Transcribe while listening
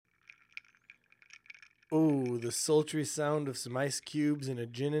Oh, the sultry sound of some ice cubes and a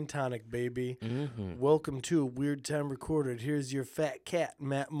gin and tonic, baby. Mm-hmm. Welcome to A Weird Time Recorded. Here's your fat cat,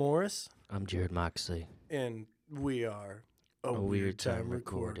 Matt Morris. I'm Jarrod Moxley. And we are A Weird Time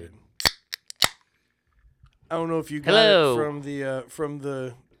Recorded. I don't know if you got Hello. it from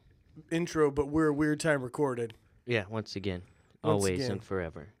the intro, but we're A Weird Time Recorded. Yeah, once again. Once Always again. and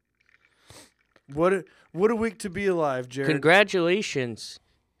forever. What a week to be alive, Jarrod. Congratulations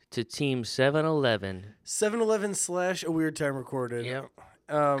to Team 7-Eleven. 7-Eleven / A Weird Time Recorded. Yep.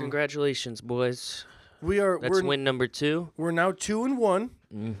 Congratulations, boys. That's We're win number 2. We're now 2-1.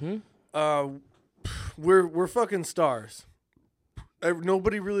 Mm-hmm. We're fucking stars.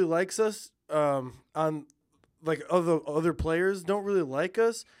 Nobody really likes us. On like other players don't really like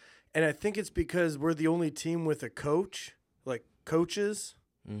us, and I think it's because we're the only team with a coach, like coaches,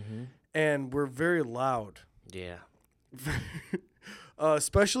 and we're very loud. Yeah.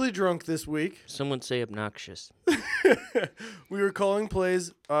 Especially drunk this week. Some would say obnoxious. We were calling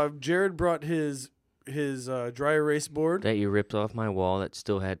plays. Jarrod brought his dry erase board That you ripped off my wall that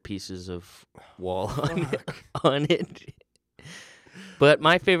still had pieces of wall on it. But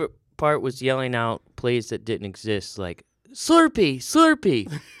my favorite part was yelling out plays that didn't exist, like Slurpee,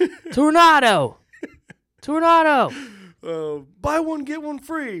 Slurpee, Tornado, Tornado. Buy one, get one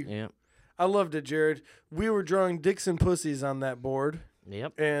free. Yeah. I loved it, Jarrod. We were drawing dicks and pussies on that board.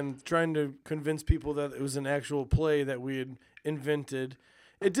 Yep. And trying to convince people that it was an actual play that we had invented.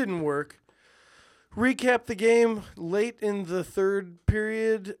 It didn't work. Recap the game. Late in the third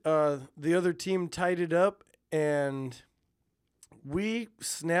period, the other team tied it up, and we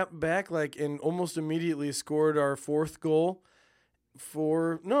snapped back and almost immediately scored our fifth goal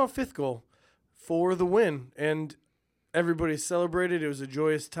for the win. And everybody celebrated. It was a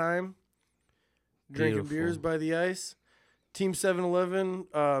joyous time. Drinking beers by the ice. Team 7-Eleven,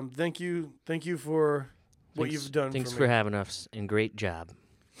 thank you for what you've done for me. Thanks for having us, and great job.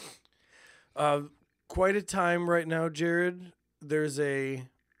 Quite a time right now, Jarrod. There's a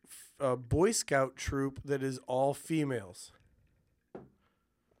Boy Scout troop that is all females.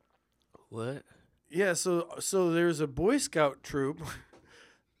 What? Yeah, so there's a Boy Scout troop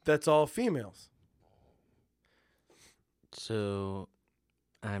that's all females. So,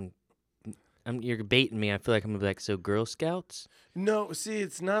 you're baiting me. I feel like I'm gonna be like, so Girl Scouts? No, see,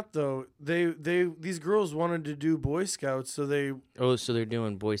 it's not though. These girls wanted to do Boy Scouts, so they. Oh, so they're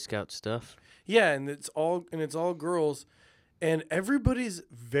doing Boy Scout stuff? Yeah, and it's all girls, and everybody's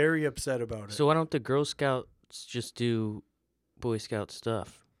very upset about it. So why don't the Girl Scouts just do Boy Scout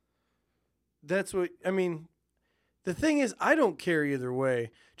stuff? That's what I mean. The thing is, I don't care either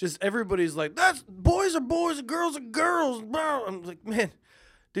way. Just everybody's like, "That's boys are boys, and girls are girls." I'm like, man,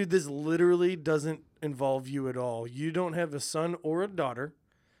 dude, this literally doesn't involve you at all. You don't have a son or a daughter,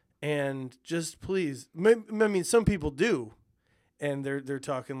 and just please. I mean, some people do, and they're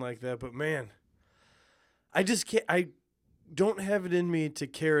talking like that. But man, I just can't. I don't have it in me to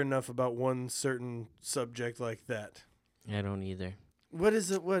care enough about one certain subject like that. I don't either. What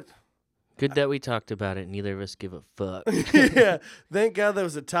is it? What? Good that we talked about it. Neither of us give a fuck. Yeah, thank God that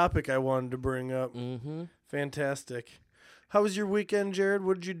was a topic I wanted to bring up. Mm-hmm. Fantastic. How was your weekend, Jarrod?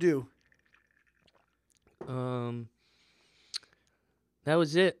 What did you do? That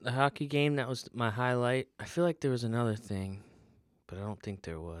was it. The hockey game, that was my highlight. I feel like there was another thing, but I don't think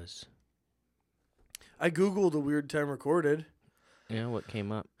there was. I Googled A Weird Time Recorded. Yeah, what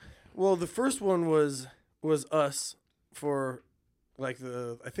came up? Well, the first one was us for I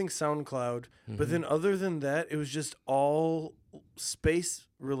think SoundCloud. Mm-hmm. But then other than that, it was just all space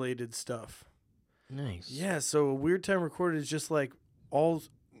related stuff. Nice. Yeah, so A Weird Time Recorded is just like all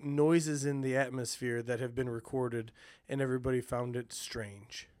noises in the atmosphere that have been recorded, and everybody found it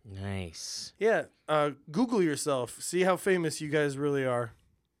strange. Nice. Yeah, Google yourself. See how famous you guys really are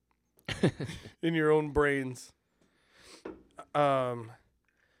in your own brains. I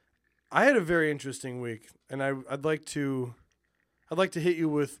had a very interesting week, and I'd like to hit you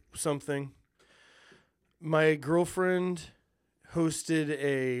with something. My girlfriend hosted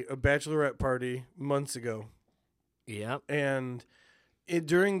a bachelorette party months ago. Yep. And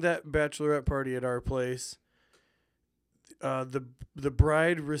during that bachelorette party at our place, the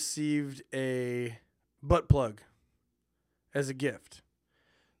bride received a butt plug as a gift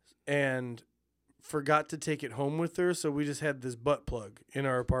and forgot to take it home with her, so we just had this butt plug in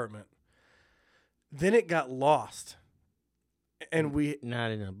our apartment. Then it got lost. And we not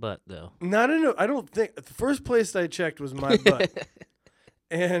in a butt though. I don't think the first place I checked was my butt.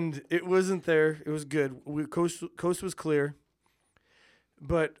 And it wasn't there. It was good. Coast was clear.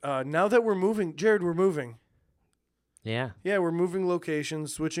 But now that we're moving, Jarrod, we're moving. Yeah. Yeah, we're moving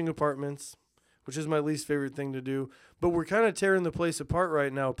locations, switching apartments. which is my least favorite thing to do. But we're kind of tearing the place apart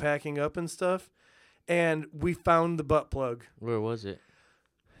right now, packing up and stuff. And we found the butt plug. Where was it?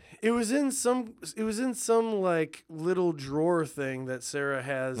 It was in some like little drawer thing that Sarah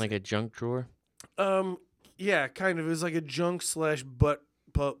has. Like a junk drawer? Yeah, kind of. It was like a junk / butt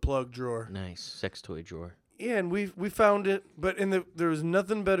plug drawer. Nice. Sex toy drawer. Yeah, and we found it, but there was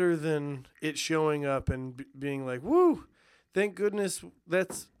nothing better than it showing up and being like, "Woo! Thank goodness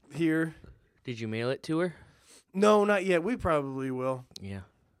that's here." Did you mail it to her? No, not yet. We probably will. Yeah.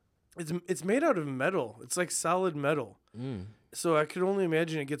 It's made out of metal. It's like solid metal. So I could only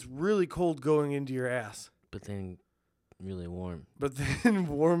imagine it gets really cold going into your ass. But then really warm. But then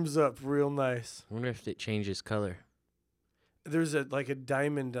warms up real nice. I wonder if it changes color. There's a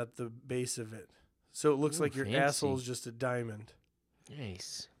diamond at the base of it. So it looks like your fancy. asshole's just a diamond.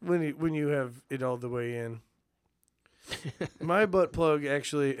 Nice. When you have it all the way in. My butt plug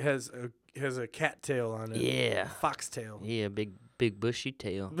actually has a cat tail on it. Yeah. Fox tail. Yeah, big bushy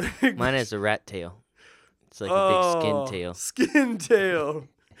tail. Mine has a rat tail. It's like a big skin tail. Skin tail.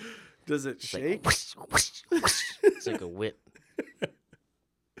 Does it shake? Like, whoosh, whoosh, whoosh. It's like a whip.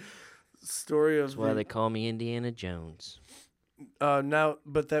 Story of That's why they call me Indiana Jones. Now,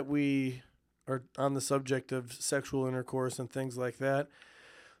 but that we are on the subject of sexual intercourse and things like that,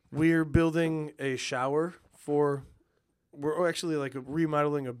 we're building a shower we're actually like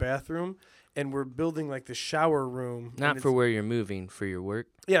remodeling a bathroom, and we're building like the shower room. Not for where you're moving, for your work?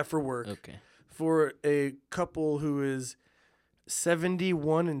 Yeah, for work. Okay. For a couple who is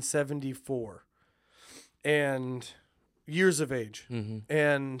 71 and 74 and years of age. Mm-hmm.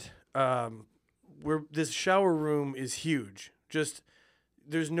 And this shower room is huge. Just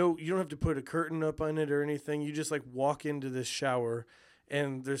you don't have to put a curtain up on it or anything. You just like walk into this shower,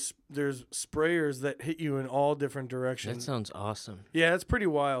 and there's sprayers that hit you in all different directions. That sounds awesome. Yeah, it's pretty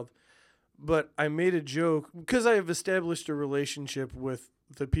wild. But I made a joke because I have established a relationship with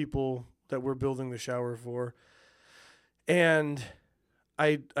the people that we're building the shower for. And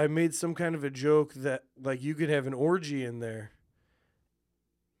I made some kind of a joke that like you could have an orgy in there.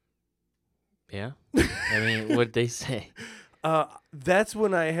 Yeah? I mean, what'd they say? That's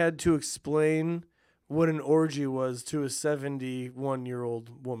when I had to explain what an orgy was to a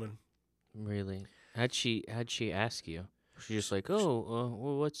 71-year-old woman. Really? How'd she ask you? She's just like, well,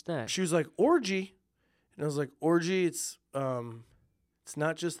 what's that? She was like, orgy. And I was like, orgy, it's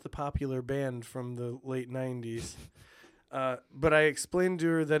not just the popular band from the late 90s. But I explained to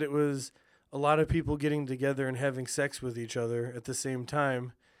her that it was a lot of people getting together and having sex with each other at the same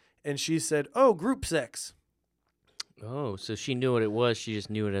time. And she said, oh, group sex. Oh, so she knew what it was. She just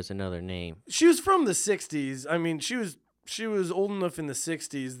knew it as another name. She was from the 60s. I mean, she was old enough in the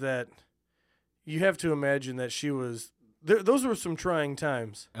 60s that you have to imagine that she was... those were some trying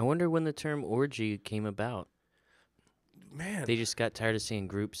times. I wonder when the term orgy came about. Man. They just got tired of saying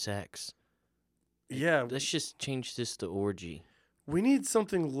group sex. Yeah. Let's just change this to orgy. We need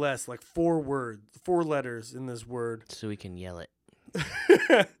something less, like 4 letters in this word. So we can yell it.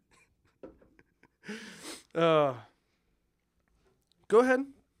 Go ahead.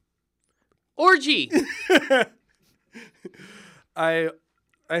 Orgy! I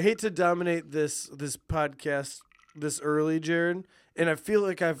hate to dominate this podcast this early, Jarrod, and I feel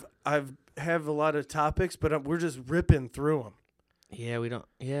like I've have a lot of topics, but we're just ripping through them. Yeah, we don't.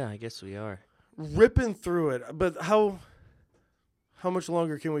 Yeah, I guess we are ripping through it. But how much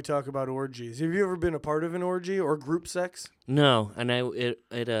longer can we talk about orgies? Have you ever been a part of an orgy or group sex? No, and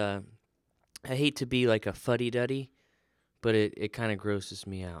I hate to be like a fuddy-duddy, but it kind of grosses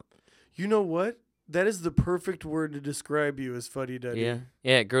me out. You know what? That is the perfect word to describe you as fuddy-duddy. Yeah,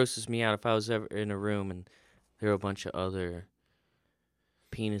 it grosses me out. If I was ever in a room and there were a bunch of other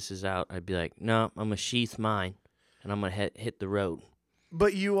penises out, I'd be like, no, I'm going to sheath mine, and I'm going to hit the road.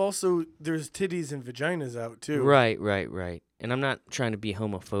 But you also, there's titties and vaginas out, too. Right. And I'm not trying to be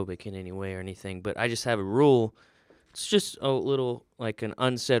homophobic in any way or anything, but I just have a rule. It's just a little, like an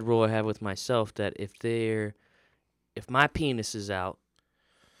unsaid rule I have with myself that if my penis is out,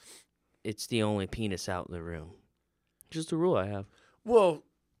 it's the only penis out in the room. Just a rule I have. Well,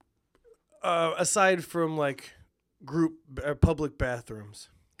 aside from, like, public bathrooms.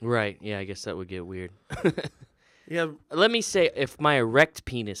 Right. Yeah, I guess that would get weird. Yeah. Let me say if my erect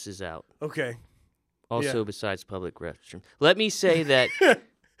penis is out. Okay. Also, yeah. Besides public restroom. Let me say that.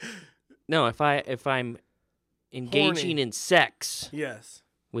 No, if I'm engaging Horny. in sex. Yes.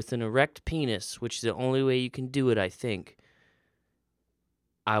 With an erect penis, which is the only way you can do it, I think,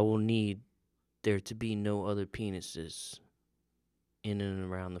 I will need there to be no other penises in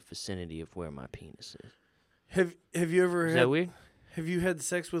and around the vicinity of where my penis is. Have you ever Is that weird? Have you had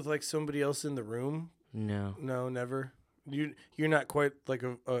sex with like somebody else in the room? No. No, never. You're not quite like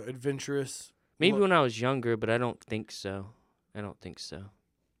a adventurous. Maybe when I was younger, but I don't think so. It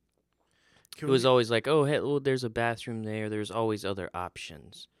Can was we, always like, oh, hey, well, there's a bathroom there. There's always other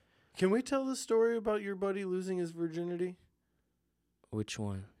options. can we tell the story about your buddy losing his virginity? Which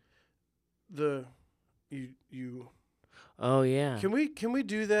one? You. Oh yeah. Can we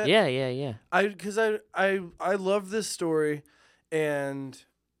do that? Yeah. Because I love this story, and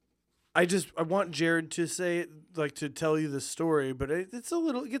I want Jarrod to say it, like to tell you the story, but it gets a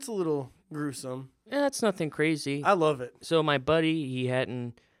little gruesome. Yeah, that's nothing crazy. I love it. So my buddy, he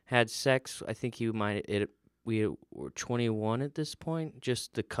hadn't had sex. I think we were 21 at this point,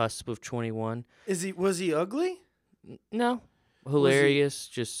 just the cusp of 21. Was he ugly? No, hilarious.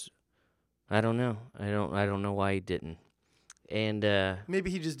 Just I don't know. I don't know why he didn't. And maybe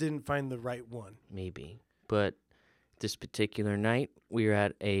he just didn't find the right one. Maybe, but this particular night we were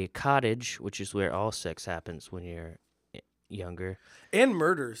at a cottage, which is where all sex happens when you're younger. And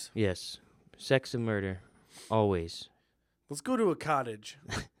murders. Yes, sex and murder, always. Let's go to a cottage.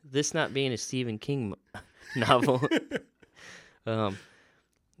 This not being a Stephen King novel.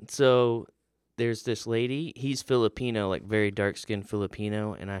 So there's this lady. He's Filipino, like very dark-skinned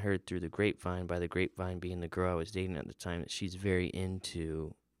Filipino, and I heard through the grapevine, by the grapevine being the girl I was dating at the time, that she's very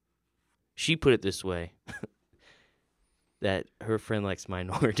into. She put it this way, that her friend likes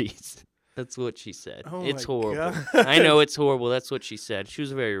minorities. That's what she said. Oh it's my horrible. God. I know it's horrible. That's what she said. She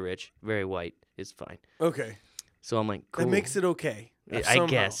was very rich, very white. It's fine. Okay. So I'm like, cool. That makes it okay. I Somehow.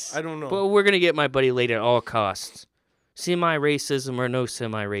 guess. I don't know. But we're going to get my buddy laid at all costs. Semi-racism or no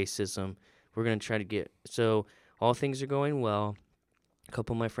semi-racism. We're going to try to get... So all things are going well. A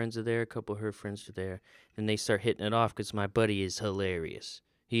couple of my friends are there. A couple of her friends are there. And they start hitting it off because my buddy is hilarious.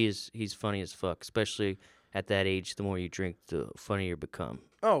 He's funny as fuck. Especially at that age, the more you drink, the funnier you become.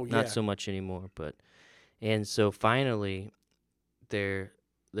 Oh, yeah. Not so much anymore, but... And so finally, they're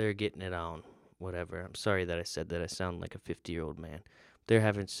getting it on. Whatever. I'm sorry that I said that. I sound like a 50-year-old man. They're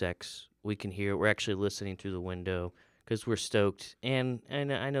having sex. We can hear it. We're actually listening through the window because we're stoked. And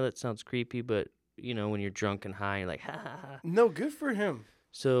I know that sounds creepy, but, you know, when you're drunk and high, you're like, ha, ha, ha. No, good for him.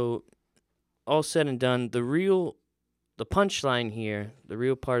 So, all said and done, the punchline here, the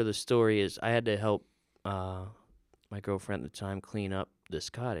real part of the story is I had to help my girlfriend at the time clean up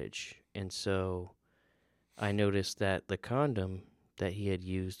this cottage. And so I noticed that the condom that he had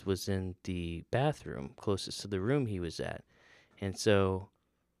used was in the bathroom closest to the room he was at. And so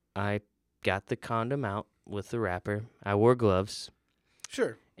I got the condom out with the wrapper. I wore gloves.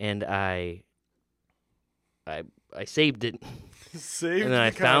 Sure. And I saved it. Saved and then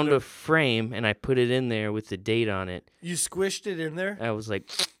I found condom. a frame and I put it in there with the date on it. You squished it in there? I was like,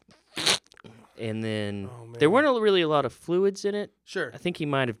 and then Oh, there man. weren't really a lot of fluids in it. Sure. I think he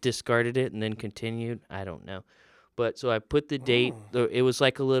might have discarded it and then continued. I don't know. But so I put the date. It was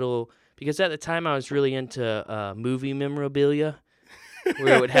like a little, because at the time I was really into movie memorabilia,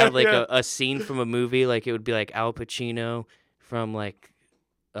 where it would have like Yeah. a scene from a movie. Like it would be like Al Pacino from like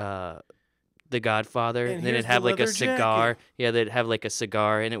The Godfather. And And then here's it'd have the like a leather cigar. jacket. Yeah, they'd have like a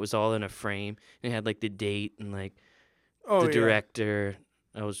cigar and it was all in a frame. And it had like the date and like Oh, the yeah. director.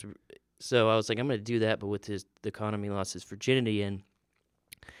 I was like, I'm gonna do that, but with the condom he lost his virginity in.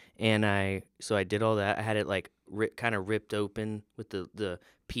 And I did all that. I had it like kind of ripped open with the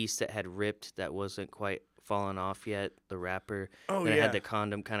piece that had ripped that wasn't quite fallen off yet, the wrapper. Oh, and I yeah. had the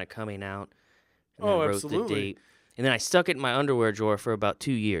condom kind of coming out. And Oh, I wrote absolutely. the date. And then I stuck it in my underwear drawer for about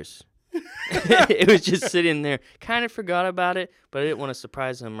 2 years. It was just sitting there. Kind of forgot about it, but I didn't want to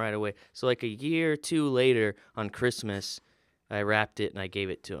surprise him right away. So like a year or two later on Christmas, I wrapped it and I gave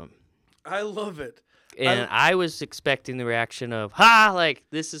it to him. I love it. And I was expecting the reaction of, ha, like,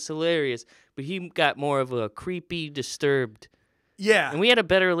 this is hilarious. But he got more of a creepy, disturbed. Yeah. And we had a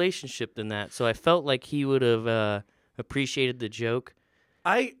better relationship than that. So I felt like he would have appreciated the joke.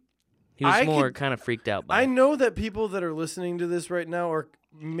 He was more kind of freaked out by I it. know that people that are listening to this right now are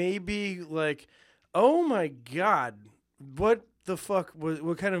maybe like, oh my God, what the fuck?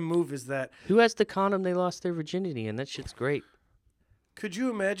 What kind of move is that? Who has the condom they lost their virginity in? That shit's great. Could you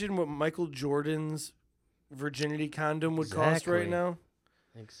imagine what Michael Jordan's virginity condom would cost right Exactly. now?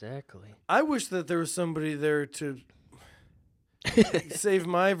 Exactly. I wish that there was somebody there to save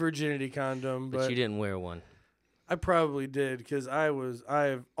my virginity condom, But but you didn't wear one. I probably did because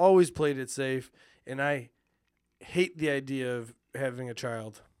I've always played it safe, and I hate the idea of having a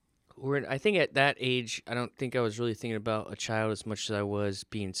child. I think at that age, I don't think I was really thinking about a child as much as I was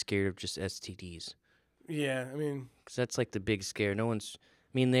being scared of just STDs. Yeah, I mean, Because that's like the big scare.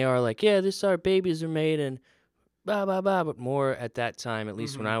 They are like, yeah, this is how our babies are made, and blah, blah, blah. But more at that time, at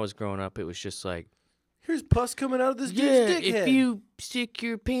least when I was growing up, it was just like, here's pus coming out of this yeah, dude's dickhead. if you stick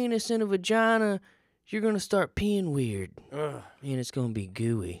your penis in a vagina, you're going to start peeing weird. Ugh. And it's going to be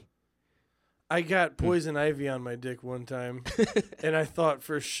gooey. I got poison ivy on my dick one time, and I thought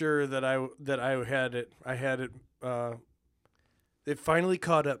for sure that I had it. I had it. It finally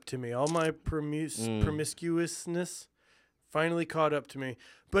caught up to me. All my promiscuousness finally caught up to me,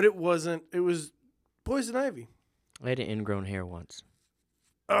 but it wasn't. It was poison ivy. I had an ingrown hair once.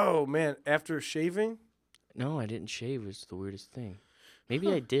 Oh man! After shaving? No, I didn't shave. It was the weirdest thing.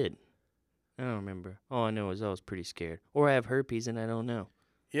 Maybe I did. I don't remember. All I know is I was pretty scared, or I have herpes and I don't know.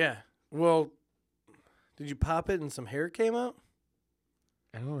 Yeah. Well. Did you pop it and some hair came out?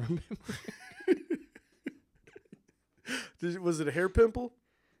 I don't remember. Was it a hair pimple?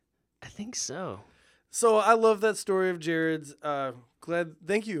 I think so. So I love that story of Jarrod's.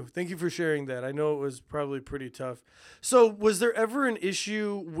 Thank you for sharing that. I know it was probably pretty tough. So was there ever an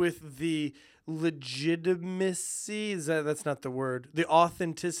issue with the legitimacy? That's not the word. The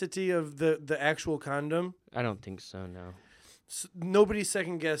authenticity of the actual condom? I don't think so, no. So nobody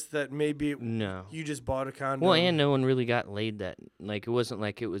second guessed that maybe No. you just bought a condom. Well, and no one really got laid that. Like, it wasn't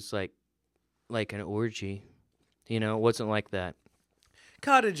like it was like an orgy. You know, it wasn't like that.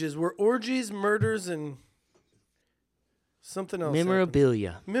 Cottages were orgies, murders, and something else.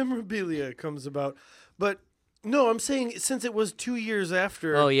 Memorabilia. Memorabilia comes about. But no, I'm saying since it was 2 years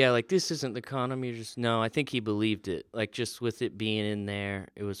after. Oh, yeah, like this isn't the condom. You're just, no, I think he believed it. Like, just with it being in there,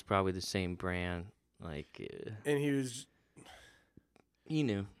 it was probably the same brand. Like, and he was. He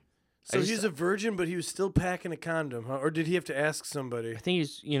knew. So he's a virgin, but he was still packing a condom, huh? Or did he have to ask somebody? I think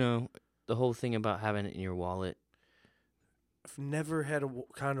he's, the whole thing about having it in your wallet. I've never had a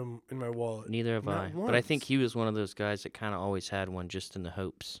condom in my wallet. Neither have I. Once. But I think he was one of those guys that kind of always had one just in the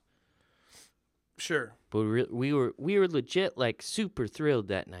hopes. Sure. But we were legit like super thrilled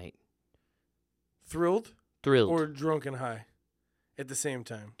that night. Thrilled? Thrilled. Or drunk and high at the same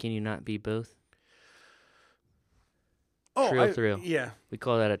time? Can you not be both? Oh, thrill. Yeah. We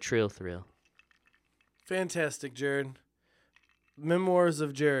call that a trail thrill. Fantastic, Jarrod. Memoirs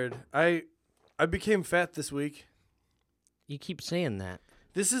of Jarrod. I became fat this week. You keep saying that.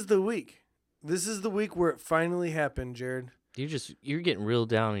 This is the week. This is the week where it finally happened, Jarrod. You're getting real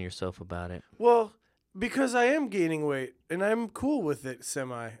down on yourself about it. Well, because I am gaining weight, and I'm cool with it,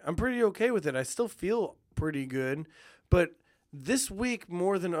 I'm pretty okay with it. I still feel pretty good. But this week,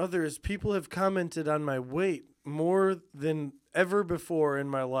 more than others, people have commented on my weight more than ever before in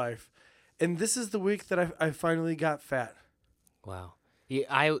my life. And this is the week that I finally got fat. Wow.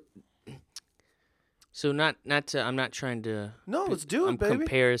 Yeah, So I'm not trying to. No, let's do it, I'm baby.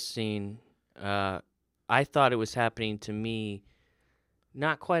 comparing. I thought it was happening to me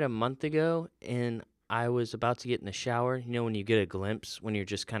not quite a month ago, and I was about to get in the shower. You know when you get a glimpse, when you're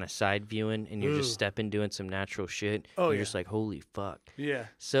just kind of side viewing and you're just stepping, doing some natural shit. Oh, you're yeah. just like, holy fuck. Yeah.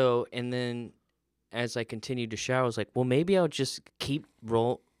 So, and then as I continued to shower, I was like, well, maybe I'll just keep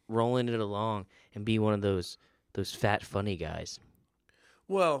rolling it along and be one of those fat, funny guys.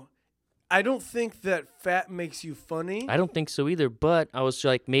 Well, I don't think that fat makes you funny. I don't think so either, but I was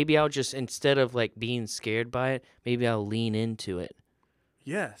like, maybe I'll just, instead of like being scared by it, maybe I'll lean into it.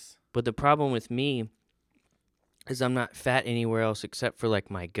 Yes. But the problem with me is I'm not fat anywhere else except for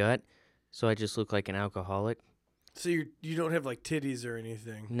like my gut, so I just look like an alcoholic. So you don't have like titties or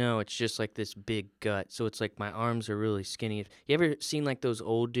anything. No, it's just like this big gut. So it's like my arms are really skinny. You ever seen like those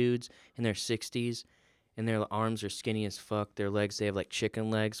old dudes in their 60s and their arms are skinny as fuck? Their legs, they have like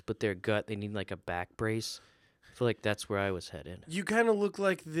chicken legs, but their gut, they need like a back brace. I feel like that's where I was headed. You kind of look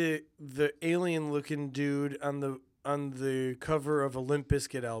like the alien-looking dude on the cover of a Limp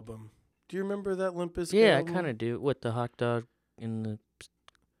Bizkit album. Do you remember that Limp Bizkit album? Yeah, I kind of do. With the hot dog in the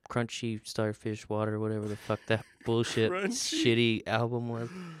crunchy starfish water, whatever the fuck that bullshit shitty album was.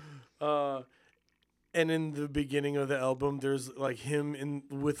 And in the beginning of the album, there's like him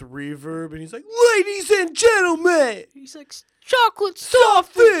with reverb, and he's like, "Ladies and gentlemen," He's like, chocolate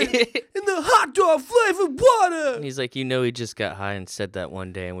 "Soften soffit in the hot dog flavored water." And he's like, he just got high and said that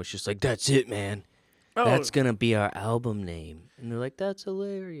one day and was just like, that's it, man. Oh. That's gonna be our album name. And they're like, that's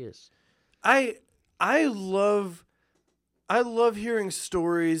hilarious. I love hearing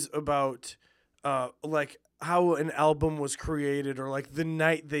stories about like how an album was created, or like the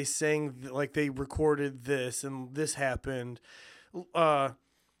night they sang, like they recorded this and this happened. But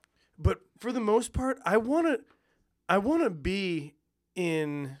for the most part, I want to be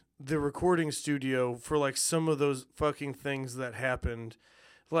in the recording studio for like some of those fucking things that happened.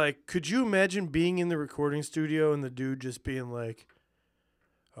 Like, could you imagine being in the recording studio and the dude just being like,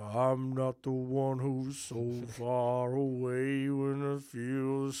 I'm not the one who's so far away when I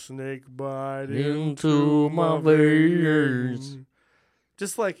feel a snake bite into my veins.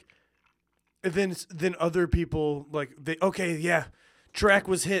 Just like, and then other people like track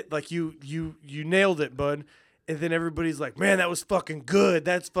was hit, like you nailed it, bud. And then everybody's like, man, that was fucking good.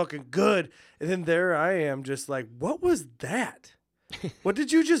 That's fucking good. And then there I am, just like, what was that? What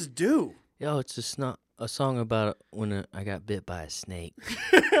did you just do? Yo, it's just not a song about when I got bit by a snake.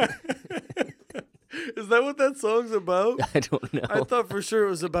 Is that what that song's about? I don't know. I thought for sure it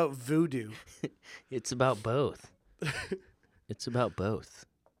was about voodoo. It's about both. It's about both.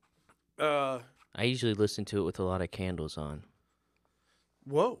 I usually listen to it with a lot of candles on.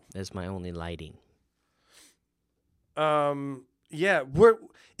 Whoa. That's my only lighting. Yeah,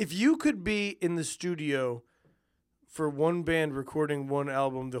 if you could be in the studio for one band recording one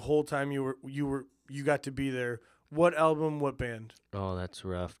album the whole time you got to be there, what album, what band? Oh, that's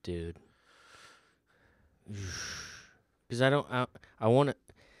rough, dude. Because I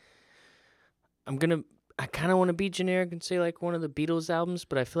kind of want to be generic and say like one of the Beatles albums,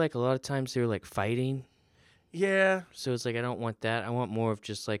 but I feel like a lot of times they're like fighting. Yeah. So it's like I don't want that. I want more of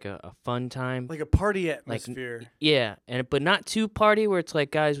just like a fun time. Like a party atmosphere. Like, yeah, but not too party where it's like,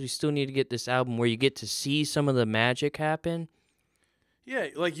 guys, we still need to get this album where you get to see some of the magic happen. Yeah,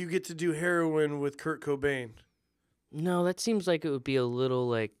 like you get to do Heroin with Kurt Cobain. No, that seems like it would be a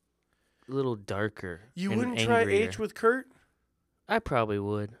little darker. You and wouldn't try angrier. H with Kurt? I probably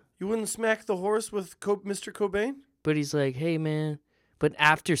would. You wouldn't smack the horse with Mr. Cobain? But he's like, hey, man. But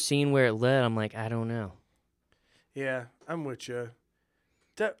after seeing where it led, I'm like, I don't know. Yeah, I'm with you.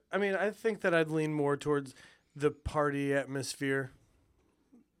 I think that I'd lean more towards the party atmosphere.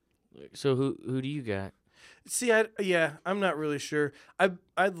 So who do you got? See, I'm not really sure.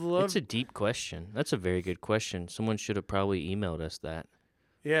 I'd love. It's a deep question. That's a very good question. Someone should have probably emailed us that.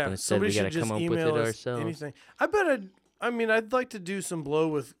 Yeah, but instead somebody we got should to come just up with email it us ourselves. anything. I'd like to do some blow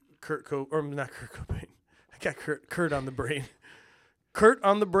with not Kurt Cobain. I got Kurt on the brain. Kurt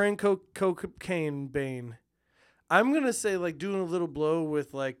on the brain, cocaine bane. I'm gonna say like doing a little blow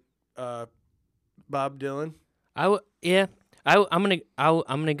with like Bob Dylan. I'm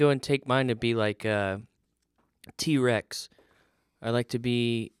gonna go and take mine to be like T-Rex. I like to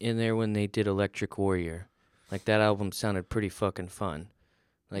be in there when they did Electric Warrior. Like that album sounded pretty fucking fun.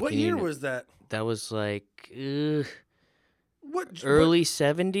 Like, what year was that? That was like what early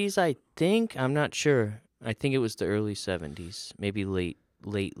 70s, I think. I'm not sure. I think it was the early 70s, maybe late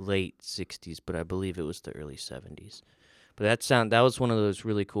 60s, but I believe it was the early 70s. But that was one of those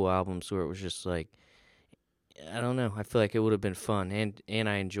really cool albums where it was just like, I don't know. I feel like it would have been fun, and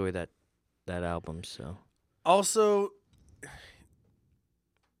I enjoy that album. So also,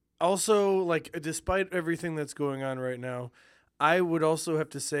 like, despite everything that's going on right now, I would also have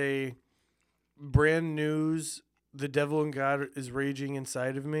to say, Brand New's "The Devil and God is Raging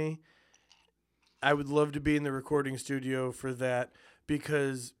Inside of Me." I would love to be in the recording studio for that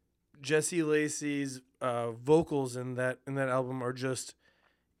because Jesse Lacey's vocals in that album are just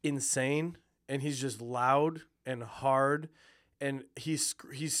insane, and he's just loud and hard, and he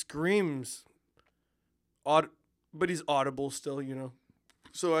screams, but he's audible still, you know.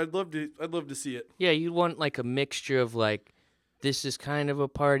 So I'd love to see it. Yeah, you want like a mixture of like, this is kind of a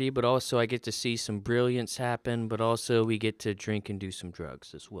party, but also I get to see some brilliance happen, but also we get to drink and do some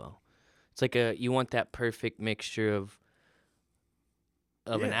drugs as well. It's like you want that perfect mixture of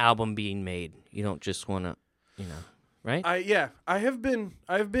an album being made. You don't just want to, right? I have been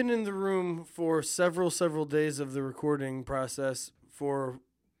in the room for several days of the recording process for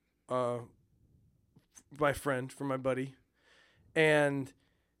my friend, for my buddy, and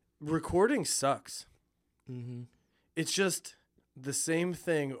recording sucks. Mm-hmm. It's just the same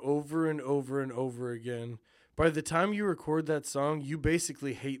thing over and over and over again. By the time you record that song, you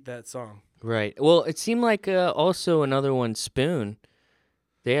basically hate that song. Right. Well, it seemed like also another one, Spoon.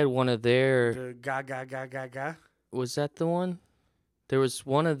 They had one of their... The ga ga ga ga ga. Was that the one? There was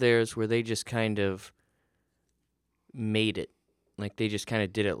one of theirs where they just kind of made it. Like they just kind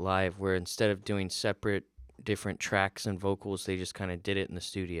of did it live, where instead of doing separate different tracks and vocals, they just kind of did it in the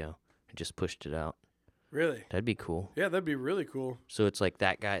studio and just pushed it out. Really? That'd be cool. Yeah, that'd be really cool. So it's like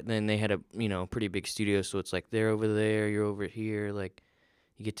that guy. Then they had a pretty big studio, so it's like they're over there, you're over here. Like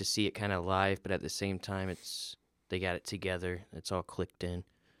you get to see it kind of live, but at the same time, they got it together. It's all clicked in.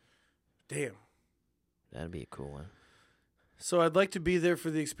 Damn. That'd be a cool one. So I'd like to be there for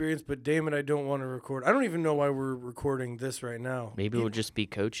the experience, but damn it, I don't want to record. I don't even know why we're recording this right now. Maybe we'll just be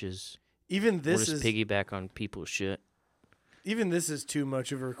coaches. Even this we'll just piggyback on people's shit. Even this is too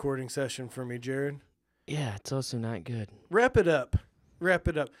much of a recording session for me, Jarrod. Yeah, it's also not good. Wrap it up. wrap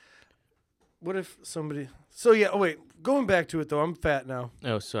it up. What if somebody? So yeah. Oh wait. Going back to it though, I'm fat now.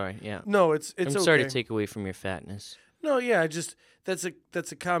 Oh, sorry. Yeah. No, it's I'm okay. sorry to take away from your fatness. No, yeah. That's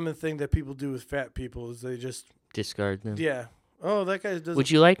a common thing that people do with fat people is they just discard them. Yeah. Oh, that guy doesn't. Would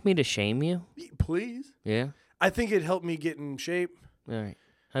you like me to shame you? Please. Yeah. I think it'd help me get in shape. All right.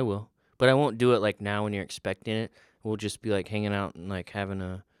 I will, but I won't do it like now when you're expecting it. We'll just be like hanging out and like having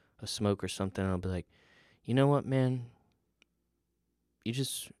a smoke or something. And I'll be like, you know what, man?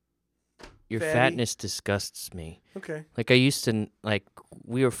 Your Fatty. fatness disgusts me. Okay. Like I used to, like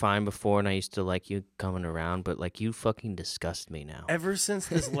we were fine before, and I used to like you coming around, but like you fucking disgust me now. Ever since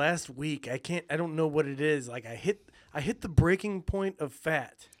this last week, I don't know what it is. Like I hit the breaking point of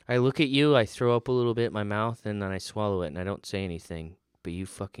fat. I look at you, I throw up a little bit in my mouth, and then I swallow it, and I don't say anything. But you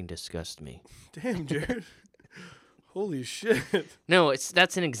fucking disgust me. Damn, Jared. Holy shit. No,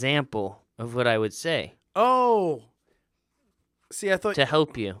 that's an example of what I would say. Oh. See, I thought to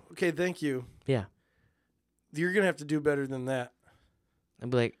help you. Okay, thank you. Yeah. You're gonna have to do better than that. I'd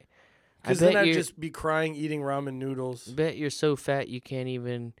be like, because then I'd just be crying eating ramen noodles. I bet you're so fat you can't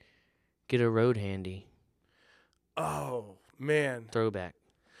even get a road handy. Oh man. Throwback.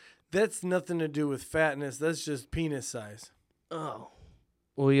 That's nothing to do with fatness. That's just penis size. Oh.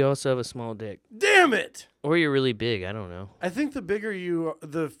 Well, you also have a small dick. Damn it! Or you're really big. I don't know. I think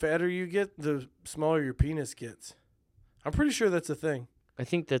the fatter you get, the smaller your penis gets. I'm pretty sure that's a thing. I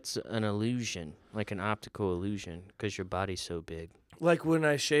think that's an illusion, like an optical illusion, because your body's so big. Like when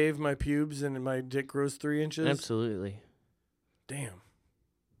I shave my pubes and my dick grows 3 inches? Absolutely. Damn.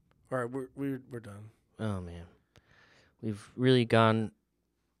 All right, we're done. Oh, man. We've really gone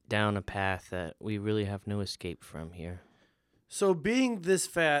down a path that we really have no escape from here. So being this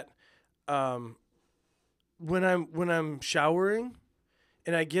fat, when I'm showering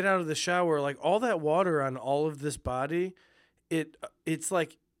and I get out of the shower, like all that water on all of this body, it's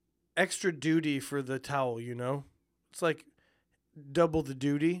like extra duty for the towel, you know? It's like double the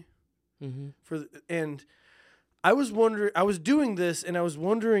duty. Mm-hmm. And I was doing this and I was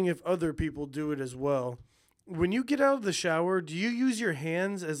wondering if other people do it as well. When you get out of the shower, do you use your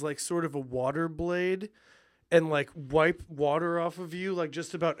hands as like sort of a water blade and like wipe water off of you like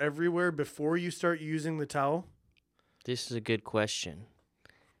just about everywhere before you start using the towel? This is a good question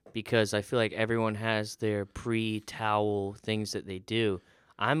because I feel like everyone has their pre-towel things that they do.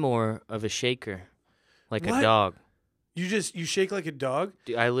 I'm more of a shaker, like What? a dog. You shake like a dog?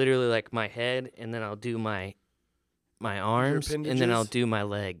 I literally like my head, and then I'll do my arms, and then I'll do my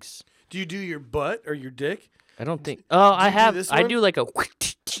legs. Do you do your butt or your dick? I don't think. Oh, I do like a.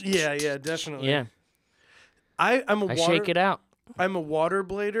 Yeah, definitely. Yeah. I'm a water. I shake it out. I'm a water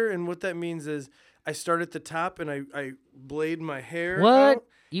blader, and what that means is I start at the top and I blade my hair. What? Out.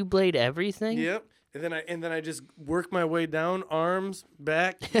 You blade everything? Yep. And then I just work my way down, arms,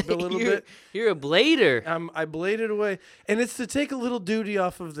 back, a little bit. You're a blader. I blade it away, and it's to take a little duty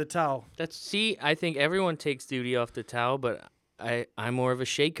off of the towel. I think everyone takes duty off the towel, but I'm more of a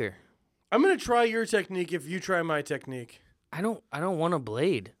shaker. I'm gonna try your technique if you try my technique. I don't want to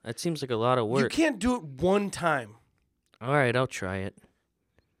blade. That seems like a lot of work. You can't do it one time. All right, I'll try it.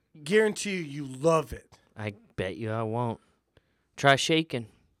 Guarantee you love it. I bet you I won't. Try shaking.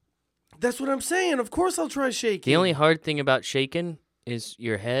 That's what I'm saying. Of course I'll try shaking. The only hard thing about shaking is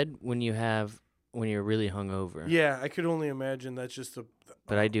your head when you're really hungover. Yeah, I could only imagine that's just a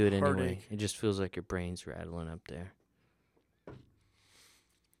But I do it anyway. heartache. It just feels like your brain's rattling up there.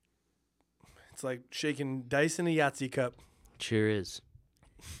 It's like shaking dice in a Yahtzee cup. It sure is.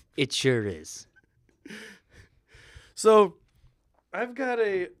 It sure is. So, I've got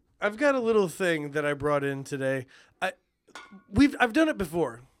a little thing that I brought in today. I've done it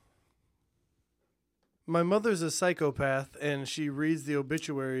before. My mother's a psychopath, and she reads the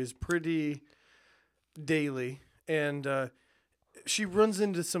obituaries pretty daily, and she runs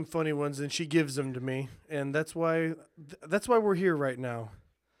into some funny ones, and she gives them to me, and that's why we're here right now.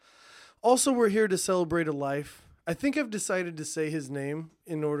 Also, we're here to celebrate a life. I think I've decided to say his name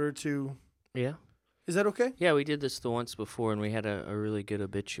in order to... Yeah. Is that okay? Yeah, we did this the once before, and we had a really good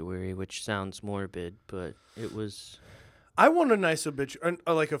obituary, which sounds morbid, but it was... I want a nice obituary,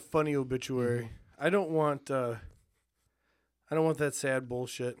 like a funny obituary. Mm-hmm. I don't want that sad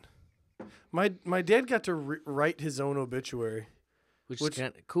bullshit. My dad got to write his own obituary, which is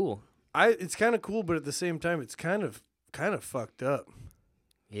kind of cool. It's kind of cool, but at the same time, it's kind of fucked up.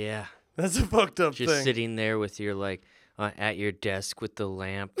 Yeah, that's a fucked up thing. Just sitting there with your at your desk with the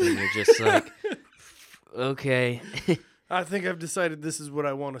lamp, and you're just like, okay. I think I've decided this is what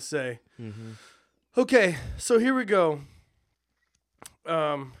I want to say. Mm-hmm. Okay, so here we go.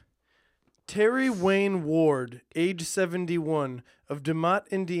 Terry Wayne Ward, age 71, of DeMott,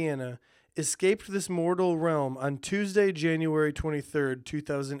 Indiana, escaped this mortal realm on Tuesday, January 23rd,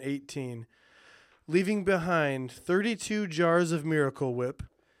 2018, leaving behind 32 jars of Miracle Whip,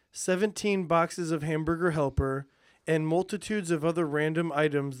 17 boxes of Hamburger Helper, and multitudes of other random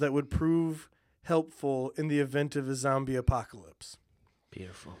items that would prove helpful in the event of a zombie apocalypse.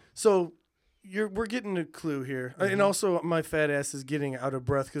 Beautiful. So we're getting a clue here. Mm-hmm. And also my fat ass is getting out of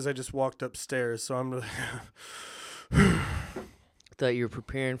breath because I just walked upstairs. So I'm I thought you were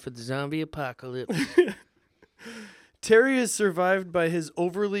preparing for the zombie apocalypse. Terry is survived by his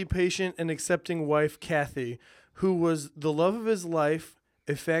overly patient and accepting wife, Kathy, who was the love of his life,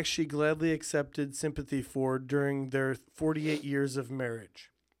 a fact she gladly accepted sympathy for during their 48 years of marriage.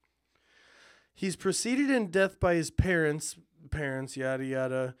 He's preceded in death by his parents, yada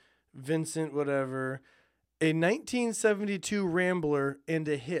yada, Vincent, whatever, a 1972 Rambler, and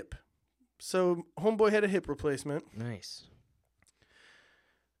a hip. So homeboy had a hip replacement. Nice.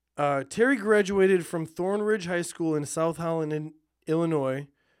 Terry graduated from Thornridge High School in South Holland, Illinois,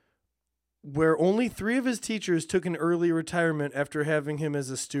 where only 3 of his teachers took an early retirement after having him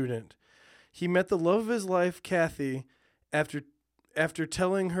as a student. He met the love of his life, Kathy, after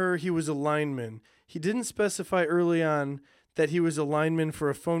telling her he was a lineman. He didn't specify early on that he was a lineman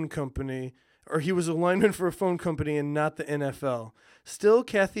for a phone company, or he was a lineman for a phone company and not the NFL. Still,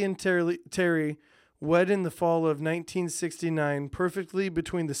 Kathy and Terry wed in the fall of 1969, perfectly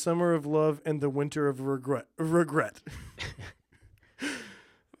between the summer of love and the winter of regret.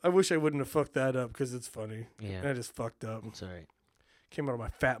 I wish I wouldn't have fucked that up because it's funny. Yeah. I just fucked up. It's all right. Came out of my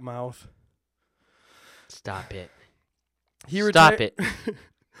fat mouth. Stop it. Stop it.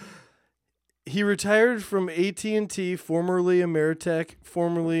 He retired from AT&T, formerly Ameritech,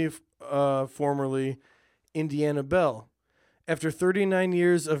 formerly Indiana Bell, after 39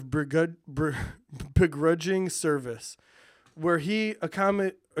 years of begrudging service, where he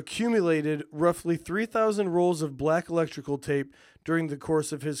accumulated roughly 3,000 rolls of black electrical tape during the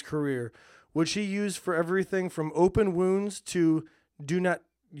course of his career, which he used for everything from open wounds to do not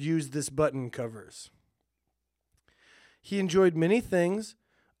use this button covers. He enjoyed many things.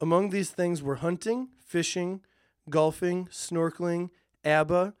 Among these things were hunting, fishing, golfing, snorkeling,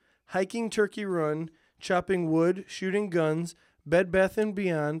 ABBA, hiking Turkey Run, chopping wood, shooting guns, Bed Bath &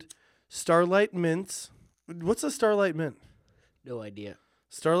 Beyond, Starlight Mints. What's a Starlight Mint? No idea.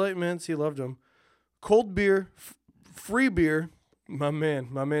 Starlight Mints, he loved them. Cold beer, free beer, my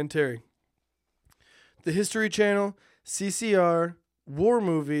man Terry. The History Channel, CCR, war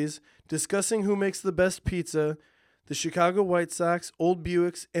movies, discussing who makes the best pizza, the Chicago White Sox, Old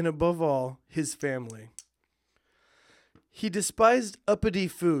Buicks, and above all, his family. He despised uppity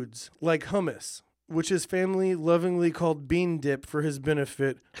foods like hummus, which his family lovingly called bean dip for his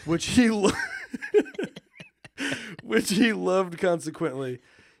benefit, which he loved consequently.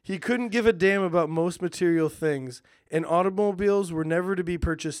 He couldn't give a damn about most material things, and automobiles were never to be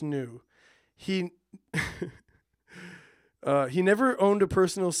purchased new. He never owned a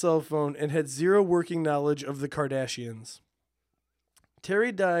personal cell phone and had zero working knowledge of the Kardashians.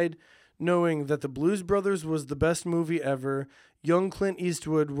 Terry died knowing that The Blues Brothers was the best movie ever, young Clint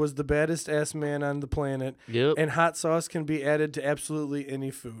Eastwood was the baddest ass man on the planet, and hot sauce can be added to absolutely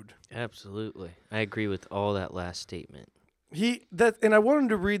any food. Absolutely. I agree with all that last statement. And I wanted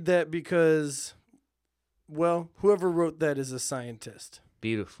to read that because, well, whoever wrote that is a scientist.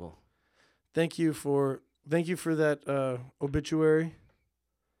 Beautiful. Thank you for that obituary.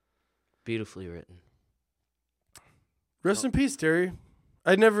 Beautifully written. Rest in peace, Terry.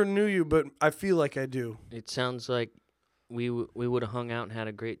 I never knew you, but I feel like I do. It sounds like we would have hung out and had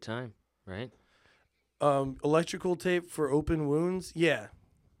a great time, right? Electrical tape for open wounds? Yeah.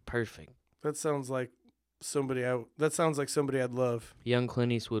 Perfect. That sounds like somebody I'd love. Young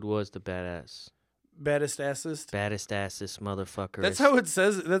Clint Eastwood was the badass. Baddest assist? Baddest assist motherfucker. That's how it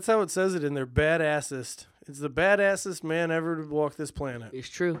says it in there. Badassest. It's the badassest man ever to walk this planet. It's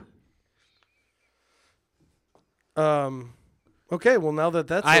true. Okay, well now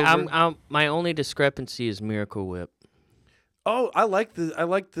that's over. My only discrepancy is Miracle Whip. Oh, I like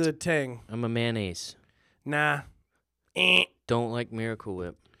the Tang. I'm a mayonnaise. Nah. Don't like Miracle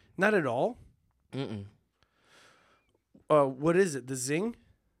Whip. Not at all? Mm-mm. What is it? The zing?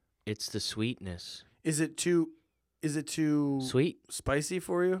 It's the sweetness. Is it too sweet? Spicy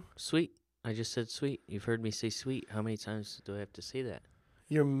for you? Sweet. I just said sweet. You've heard me say sweet. How many times do I have to say that?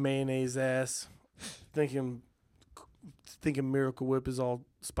 Your mayonnaise ass. Thinking Miracle Whip is all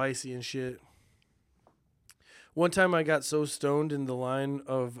spicy and shit. One time I got so stoned in the line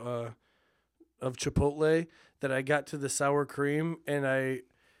of Chipotle that I got to the sour cream and I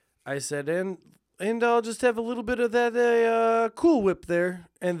I said, and I'll just have a little bit of that Cool Whip there.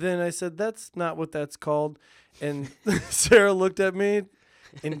 And then I said, that's not what that's called. And Sarah looked at me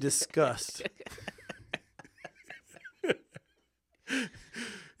in disgust.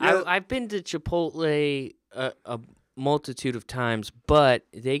 Yeah. I've been to Chipotle a multitude of times, but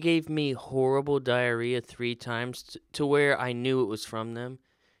they gave me horrible diarrhea 3 times to where I knew it was from them.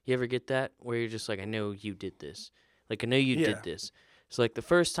 You ever get that? Where you're just like, I know you did this. Like, I know you did this. So, like, the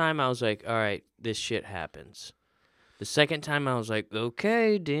first time I was like, all right, this shit happens. The second time I was like,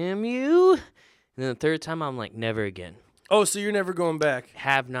 okay, damn you. And then the third time I'm like, never again. Oh, so you're never going back?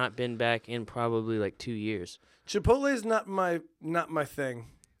 Have not been back in probably like 2 years. Chipotle is not my thing.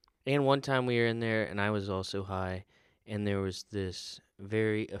 And one time we were in there, and I was also high, and there was this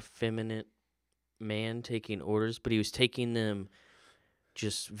very effeminate man taking orders, but he was taking them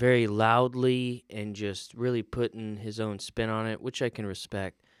just very loudly and just really putting his own spin on it, which I can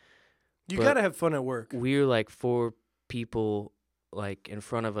respect. You But got to have fun at work. we were like 4 people like in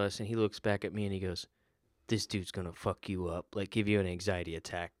front of us, and he looks back at me and he goes, this dude's going to fuck you up, like give you an anxiety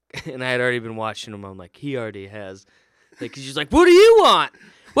attack. And I had already been watching him. I'm like, he already has. Like, he's just like, what do you want?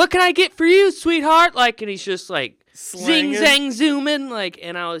 What can I get for you, sweetheart? Like, and he's just like, Slanging. zing, zang, zooming. Like,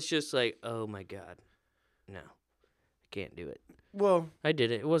 and I was just like, oh my God. No, I can't do it. Well, I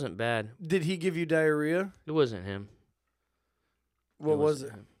did it. It wasn't bad. did he give you diarrhea? It wasn't him. What was it?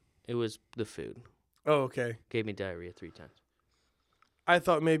 wasn't him. It was the food. Oh, okay. Gave me diarrhea 3 times. I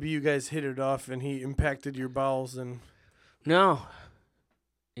thought maybe you guys hit it off and he impacted your bowels and... No.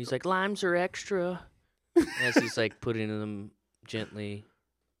 He's like, limes are extra. As he's like putting them gently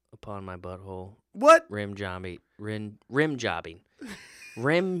upon my butthole. What? Rim jobbing. Rim jobbing.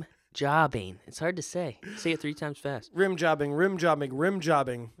 Rim jobbing. It's hard to say. Say it 3 times fast. Rim jobbing, rim jobbing, rim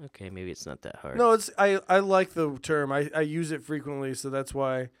jobbing. Okay, maybe it's not that hard. No, it's I like the term. I use it frequently, so that's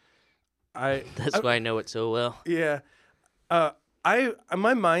why That's why I know it so well. Yeah.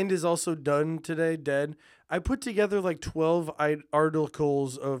 My mind is also done today, dead. I put together like 12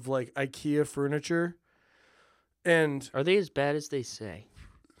 articles of like IKEA furniture. And Are they as bad as they say?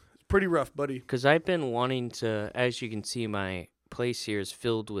 it's pretty rough, buddy. Because I've been wanting to, as you can see, my place here is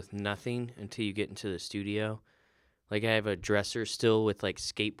filled with nothing until you get into the studio. Like, I have a dresser still with, like,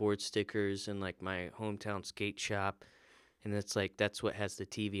 skateboard stickers and, like, my hometown skate shop. And it's, like, that's what has the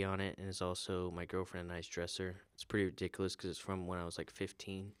TV on it. And it's also my girlfriend and I's dresser. It's pretty ridiculous because it's from when I was, like,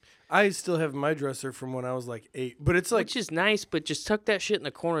 15. I still have my dresser from when I was like 8. But it's like... Which is nice, but just tuck that shit in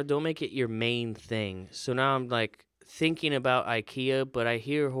the corner. Don't make it your main thing. So now I'm, like, thinking about IKEA, but I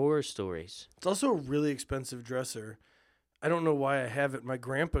hear horror stories. It's also a really expensive dresser. I don't know why I have it. My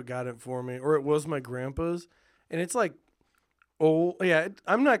grandpa got it for me, or it was my grandpa's. And it's like, oh, yeah,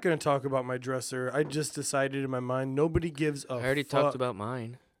 I'm not going to talk about my dresser. I just decided in my mind, nobody gives a I already fuck. talked about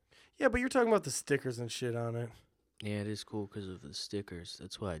mine. Yeah, but you're talking about the stickers and shit on it. Yeah, it is cool because of the stickers.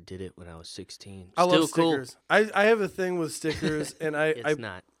 That's why I did it when I was 16. I Still love cool. stickers. I have a thing with stickers, and It's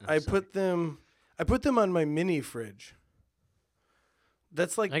not. I put them on my mini fridge.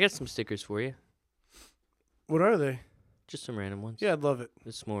 That's like, I got some stickers for you. what are they? Just some random ones. Yeah, I'd love it.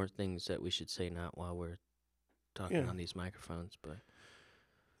 There's more things that we should say not while we're talking Yeah. on these microphones, but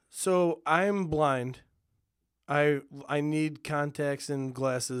So I'm blind. I need contacts and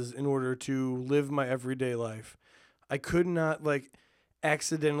glasses in order to live my everyday life. I could not like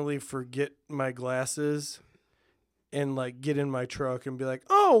accidentally forget my glasses and like get in my truck and be like,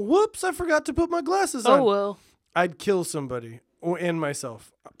 "Oh, whoops, I forgot to put my glasses on." oh well. I'd kill somebody and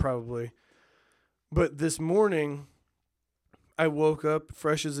myself probably. But this morning I woke up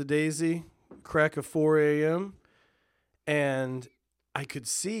fresh as a daisy, crack of 4 a.m. and I could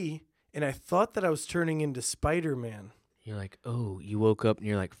see, and I thought that I was turning into Spider-Man. You're like, oh, you woke up and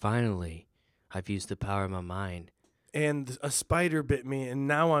you're like, finally, I've used the power of my mind. And a spider bit me, and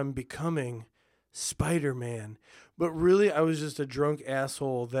now I'm becoming Spider-Man. But really, I was just a drunk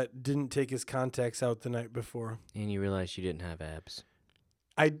asshole that didn't take his contacts out the night before. And you realized you didn't have abs.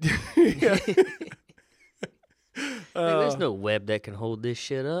 Yeah. Like, there's no web that can hold this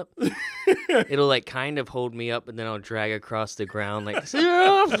shit up. It'll like kind of hold me up, and then I'll drag across the ground like.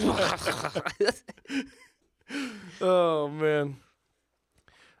 Oh man.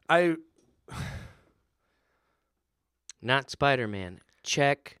 Not Spider-Man.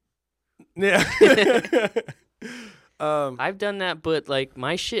 Check. Yeah. I've done that, but like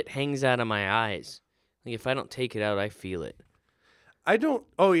my shit hangs out of my eyes. Like if I don't take it out, I feel it. I don't.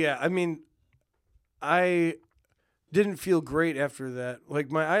 Oh yeah. I mean, I didn't feel great after that. Like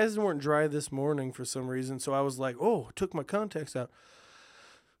my eyes weren't dry this morning for some reason, so I was like, "Oh, took my contacts out."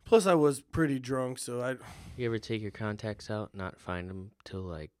 Plus, I was pretty drunk, so I. You ever take your contacts out, not find them till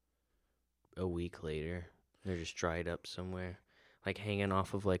like a week later. They're just dried up somewhere, like hanging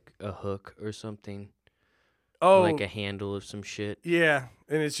off of like a hook or something. Oh, Or like a handle of some shit. yeah,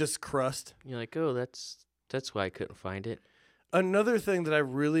 and it's just crust. You're like, oh, that's why I couldn't find it. Another thing that I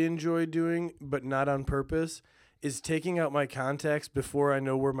really enjoy doing, but not on purpose, is taking out my contacts before I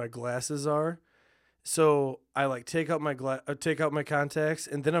know where my glasses are. So I like take out my contacts,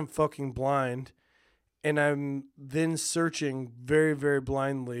 and then I'm fucking blind, and I'm then searching very, very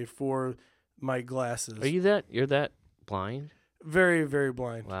blindly for my glasses. You're that blind? Very, very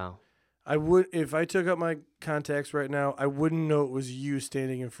blind. Wow. I would, if I took out my contacts right now, I wouldn't know it was you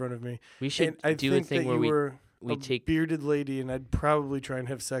standing in front of me. We should And I do a think thing that where you we were a take. bearded lady, and I'd probably try and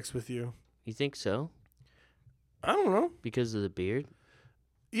have sex with you. You think so? I don't know. Because of the beard?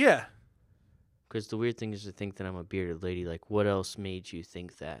 Yeah. Because the weird thing is to think that I'm a bearded lady. Like, what else made you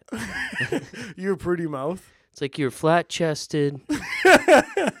think that? Your pretty mouth. It's like you're flat chested,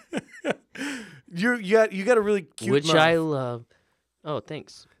 you got a really cute which mouth. I love. Oh,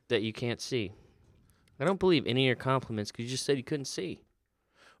 thanks. That you can't see. I don't believe any of your compliments because you just said you couldn't see.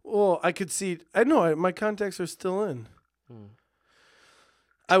 Well, I could see. I know my contacts are still in. Hmm.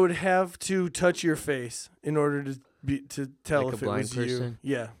 I would have to touch your face in order to tell Like if a it blind was person?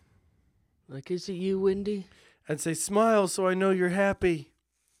 you. Yeah. Like, is it you, Wendy? I'd say smile so I know you're happy.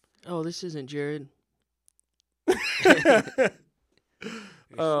 Oh, this isn't Jarrod. You're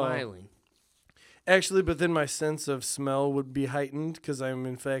Oh. smiling. Actually, but then my sense of smell would be heightened because I'm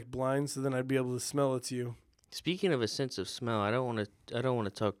in fact blind. So then I'd be able to smell it's you. Speaking of a sense of smell, I don't want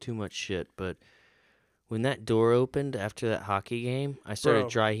to talk too much shit, but when that door opened after that hockey game, I started Bro.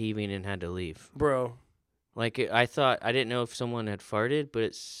 dry heaving and had to leave. Bro. Like I thought, I didn't know if someone had farted,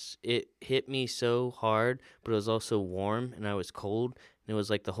 but it hit me so hard, but it was also warm and I was cold. And it was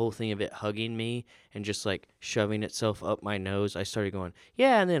like the whole thing of it hugging me and just like shoving itself up my nose. I started going,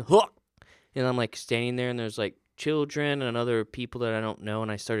 yeah, and then hook. And I'm like standing there and there's like children and other people that I don't know. And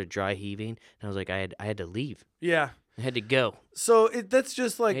I started dry heaving. And I was like, I had to leave. Yeah. I had to go. So that's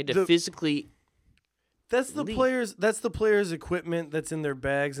just like I had to physically. That's the leave. players. That's the players' equipment that's in their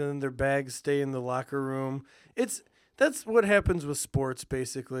bags, and then their bags stay in the locker room. That's what happens with sports,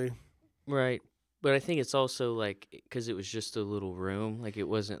 basically. Right. But I think it's also like because it was just a little room, like it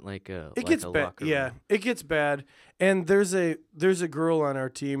wasn't like a. It gets bad. Yeah, it gets bad. And there's a girl on our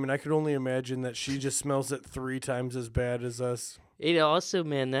team, and I could only imagine that she just smells it 3 times as bad as us. It also,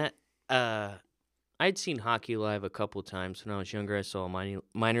 man, that I'd seen hockey live a couple times when I was younger. I saw a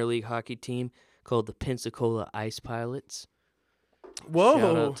minor league hockey team called the Pensacola Ice Pilots. Whoa!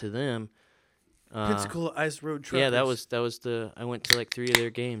 Shout out to them. Pensacola Ice Road Truckers. Yeah, that was the. I went to like 3 of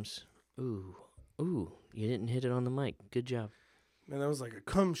their games. Ooh, you didn't hit it on the mic. Good job. Man, that was like a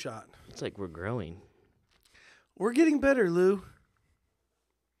cum shot. It's like we're growing. We're getting better, Lou.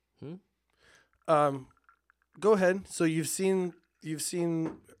 Go ahead. So you've seen.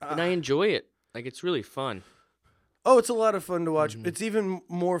 And I enjoy it. Like it's really fun. Oh, it's a lot of fun to watch. Mm-hmm. It's even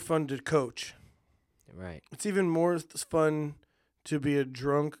more fun to coach. Right. It's even more fun to be a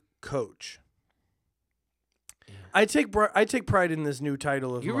drunk coach. Yeah. I take pride in this new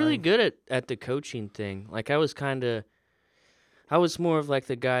title of You're mine. really good at the coaching thing. Like I was more of like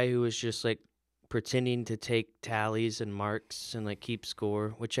the guy who was just like pretending to take tallies and marks and like keep score,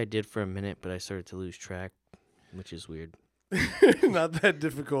 which I did for a minute, but I started to lose track, which is weird. Not that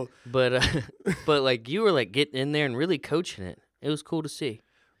difficult. But but like you were like getting in there and really coaching it. It was cool to see.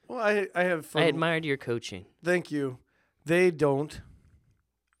 Well, I have fun. I admired your coaching. Thank you. They don't.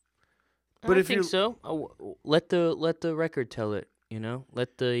 But I think so. Let the record tell it. You know,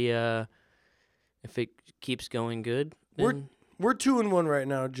 let the if it keeps going good. Then we're 2-1 right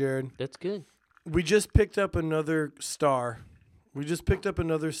now, Jarrod. That's good. We just picked up another star.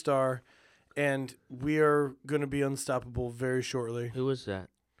 And we are going to be unstoppable very shortly. Who was that?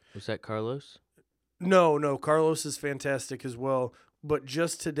 Was that Carlos? No. Carlos is fantastic as well. But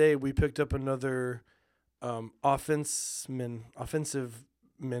just today, we picked up another offensive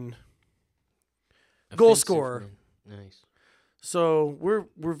man. Goal scorer. Nice. So we're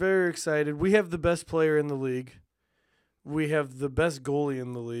very excited. We have the best player in the league. We have the best goalie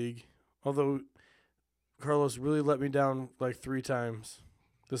in the league. Although Carlos really let me down like 3 times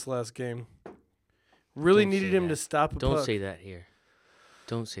this last game. Really needed him to stop a puck. Don't say that here.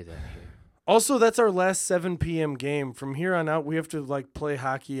 Don't say that here. Also, that's our last 7 p.m. game. From here on out, we have to like play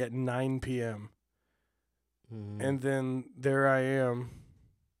hockey at 9 p.m. Mm-hmm. And then there I am.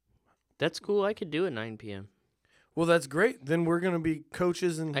 That's cool. I could do it 9 p.m. Well, that's great. Then we're going to be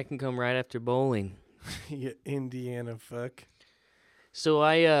coaches and I can come right after bowling. yeah, Indiana fuck. So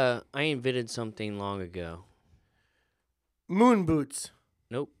I invented something long ago. Moon boots.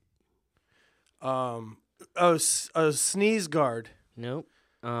 Nope. A sneeze guard. Nope.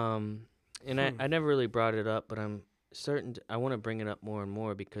 I never really brought it up, but I'm certain I want to bring it up more and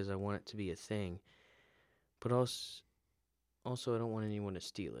more because I want it to be a thing. But also I don't want anyone to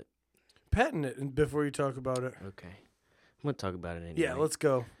steal it. Patent it before you talk about it. Okay. I'm going to talk about it anyway. Yeah, let's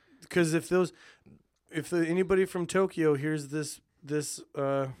go. Because if anybody from Tokyo hears this,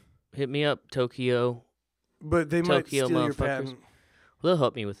 hit me up, Tokyo. But they might steal your patent. Well, they'll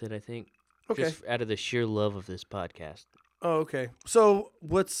help me with it, I think. Okay. Just out of the sheer love of this podcast. Oh, okay. So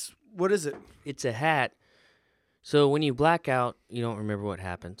what is it? It's a hat. So when you black out, you don't remember what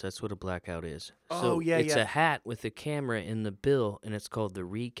happens. That's what a blackout is. It's a hat with a camera in the bill, and it's called the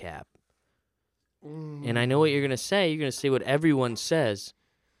recap. And I know what you're going to say. You're going to say what everyone says.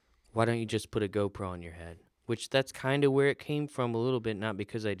 Why don't you just put a GoPro on your head? Which that's kind of where it came from a little bit, not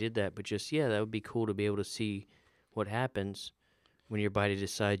because I did that, but just, that would be cool to be able to see what happens when your body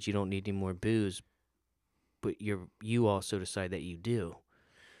decides you don't need any more booze, but you also decide that you do.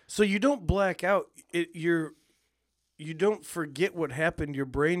 So you don't black out. You don't forget what happened. Your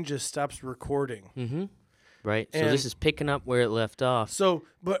brain just stops recording. Mm-hmm. Right. So this is picking up where it left off. So,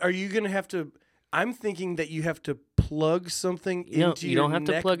 but are you going to have to... I'm thinking that you have to plug something into your neck. No, you don't have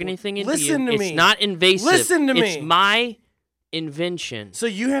to plug anything into Listen to me. It's not invasive. Listen to me. It's my invention. So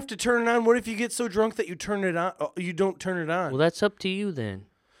you have to turn it on. What if you get so drunk that you turn it on? You don't turn it on. Well, that's up to you then.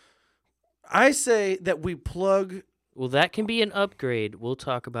 I say that we plug... Well, that can be an upgrade. We'll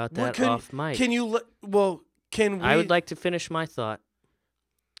talk about that off mic. Can we... I would like to finish my thought.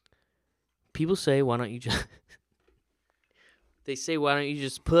 People say, why don't you just... They say, why don't you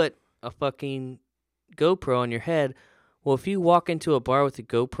just put a fucking GoPro on your head? Well, if you walk into a bar with a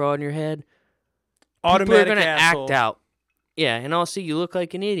GoPro on your head, people are going to act out. Yeah, and also you look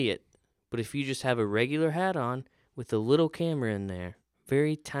like an idiot. But if you just have a regular hat on with a little camera in there,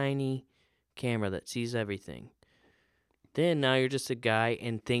 very tiny camera that sees everything, then now you're just a guy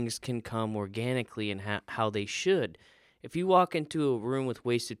and things can come organically and how they should. If you walk into a room with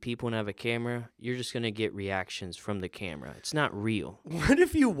wasted people and have a camera, you're just going to get reactions from the camera. It's not real. What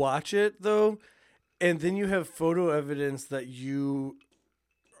if you watch it, though, and then you have photo evidence that you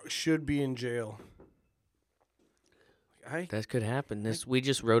should be in jail? That could happen. We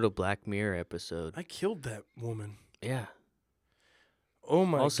just wrote a Black Mirror episode. I killed that woman. Yeah. Oh,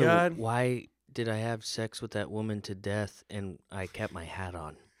 my God. Why did I have sex with that woman to death and I kept my hat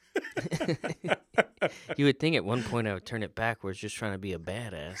on? You would think at one point I would turn it backwards just trying to be a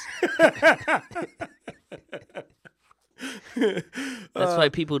badass. That's why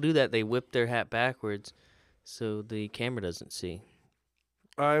people do that. They whip their hat backwards so the camera doesn't see.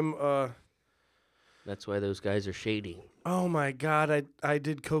 That's why those guys are shady. Oh, my God. I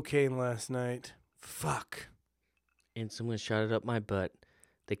did cocaine last night. Fuck. And someone shot it up my butt.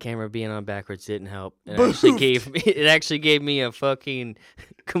 The camera being on backwards didn't help. It actually gave me a fucking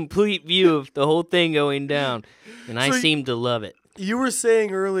complete view of the whole thing going down, and I seemed to love it. You were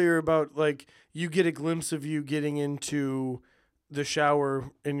saying earlier about like you get a glimpse of you getting into the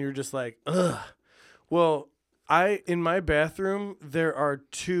shower, and you're just like, ugh. Well, in my bathroom there are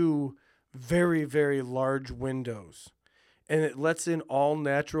 2 very, very large windows, and it lets in all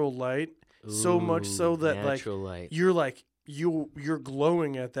natural light. So much so that you're like. You're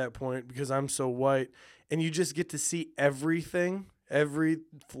glowing at that point because I'm so white, and you just get to see everything, every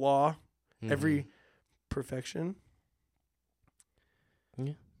flaw, every perfection.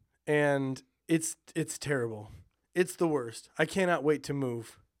 Yeah. And it's terrible. It's the worst. I cannot wait to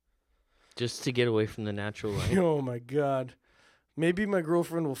move. Just to get away from the natural light. Oh my God. Maybe my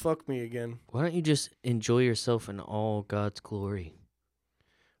girlfriend will fuck me again. Why don't you just enjoy yourself in all God's glory?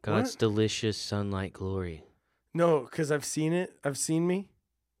 God's delicious sunlight glory. No, because I've seen it. I've seen me.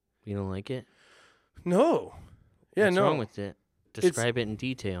 You don't like it? No. Yeah, What's wrong with it? Describe it in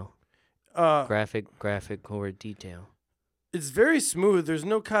detail. Graphic horror detail. It's very smooth. There's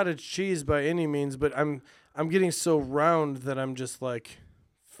no cottage cheese by any means, but I'm getting so round that I'm just like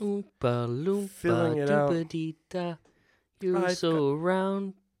filling it out. You're so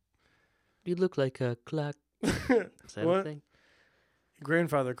round. You look like a clock. Is that a thing?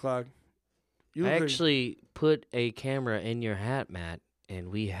 Grandfather clock. I actually put a camera in your hat, Matt, and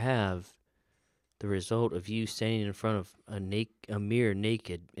we have the result of you standing in front of a mirror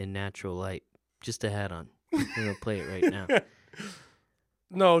naked in natural light. Just a hat on. We're going to play it right now.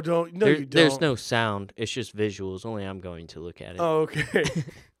 No, don't. No, you don't. There's no sound. It's just visuals. Only I'm going to look at it. Oh, okay.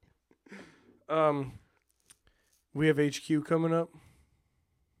 We have HQ coming up.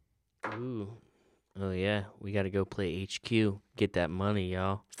 Ooh. Oh, yeah. We got to go play HQ. Get that money,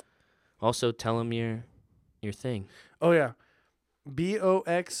 y'all. Also, tell them your thing. Oh, yeah.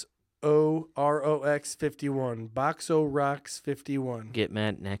 BOX BoxORox 51. BoxORox 51. Get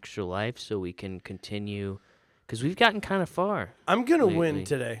Matt an extra life so we can continue, because we've gotten kind of far. I'm gonna lately. win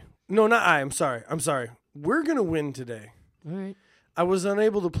today. No, not I. I'm sorry. We're gonna win today. All right. I was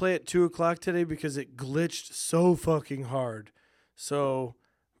unable to play at 2:00 today because it glitched so fucking hard. So,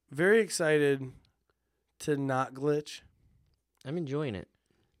 very excited to not glitch. I'm enjoying it.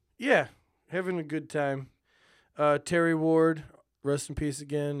 Yeah, having a good time. Terry Ward, rest in peace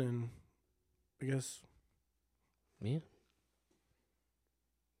again, and I guess. Yeah.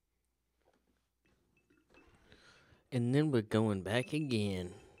 And then we're going back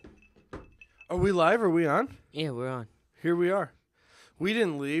again. Are we live? Are we on? Yeah, we're on. Here we are. We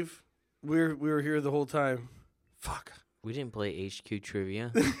didn't leave. We were here the whole time. Fuck. We didn't play HQ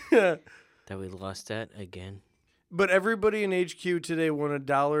trivia that we lost at again. But everybody in HQ today won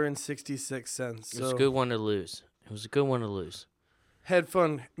 $1.66. It was a good one to lose. Had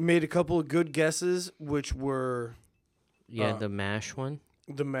fun. Made a couple of good guesses, which were the MASH one.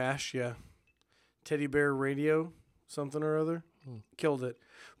 the MASH, yeah. Teddy Bear Radio, something or other. Killed it.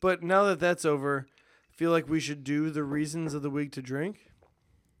 But now that that's over, I feel like we should do the reasons of the week to drink.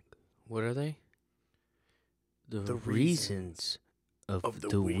 What are they? The reasons of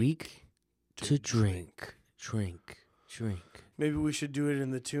the week to drink. Drink. Maybe we should do it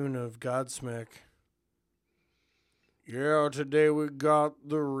in the tune of Godsmack. Yeah, today we got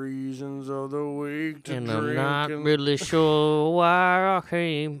the reasons of the week to And drink. I'm not really sure why I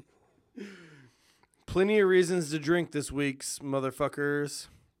came. Plenty of reasons to drink this week's motherfuckers.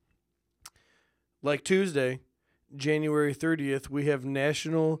 Like Tuesday, January 30th, we have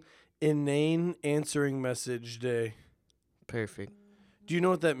National Inane Answering Message Day. Perfect. Do you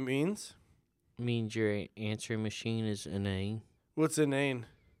know what that means? Means your answering machine is inane. What's inane?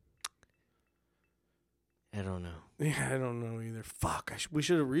 I don't know. Yeah, I don't know either. Fuck, we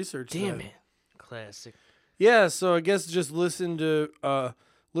should have researched that. Damn it. Classic. Yeah, so I guess just listen to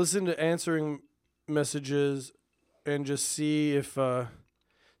answering messages and just see if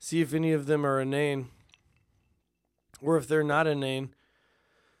any of them are inane. Or if they're not inane,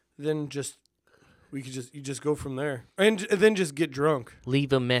 then you just go from there. And then just get drunk.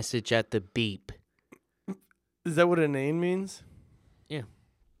 Leave a message at the beep. Is that what inane means? Yeah.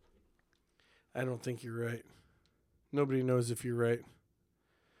 I don't think you're right. Nobody knows if you're right.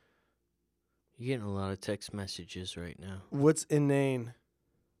 You're getting a lot of text messages right now. What's inane?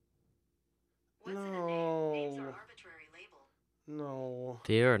 What's an inane? Names are arbitrary label. No.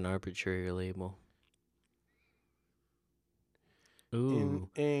 They are an arbitrary label. Ooh.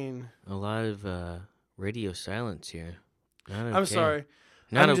 Inane. A lot of radio silence here. Not okay. I'm sorry.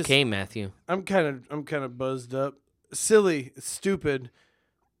 Not I'm okay, Matthew. I'm kind of buzzed up. Silly, stupid.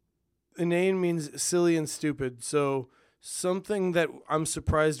 Inane means silly and stupid. So something that I'm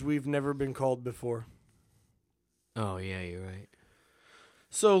surprised we've never been called before. Oh yeah, you're right.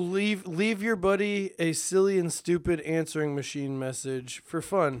 So leave your buddy a silly and stupid answering machine message for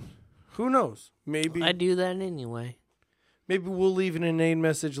fun. Who knows? Maybe I do that anyway. Maybe we'll leave an inane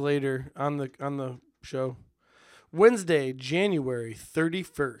message later on the show. Wednesday, January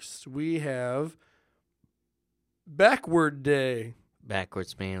 31st, we have Backward Day.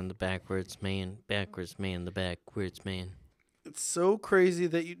 Backwards man, the backwards man, backwards man, the backwards man. It's so crazy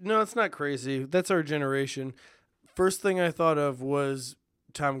that no, it's not crazy. That's our generation. First thing I thought of was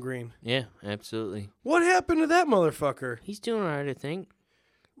Tom Green. Yeah, absolutely. What happened to that motherfucker? He's doing all right, I think.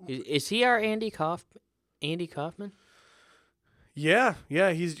 Is he our Andy Kaufman? Yeah,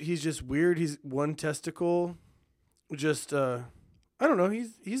 he's just weird. He's one testicle. Just I don't know.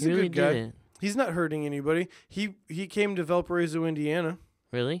 He's a really good guy. did it. He's not hurting anybody. He came to Valparaiso, Indiana.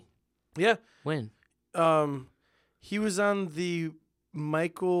 Really? Yeah. When? He was on the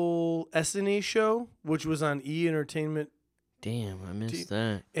Michael Essany show, which was on E! Entertainment. Damn, I missed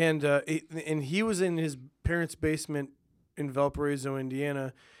that. And he was in his parents' basement in Valparaiso,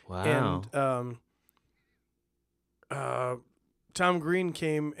 Indiana. Wow. And Tom Green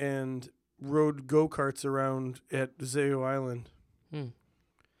came and rode go-karts around at Zao Island.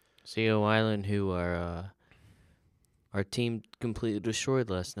 CO Island, who our team completely destroyed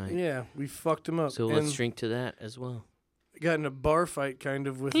last night. Yeah, we fucked him up. So let's drink to that as well. Got in a bar fight kind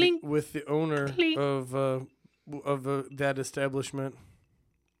of with the owner of that establishment.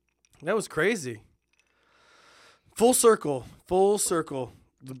 That was crazy. Full circle.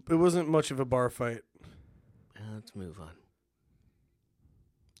 It wasn't much of a bar fight. Let's move on.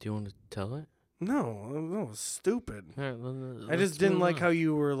 Do you want to tell it? No, that was stupid. All right, well, I just didn't like how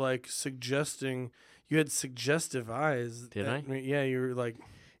you were like suggesting. You had suggestive eyes. Did I? Yeah, you were like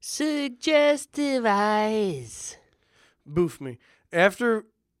suggestive eyes. Boof me. After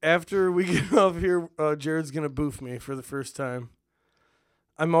after we get off here, Jared's gonna boof me for the first time.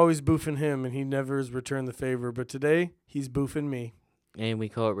 I'm always boofing him, and he never has returned the favor. But today, he's boofing me. And we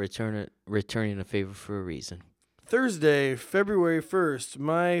call it returning a favor for a reason. Thursday, February 1st,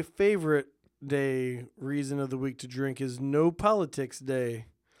 my favorite reason of the week to drink is No Politics Day.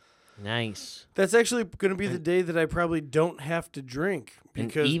 Nice. That's actually going to be the day that I probably don't have to drink. An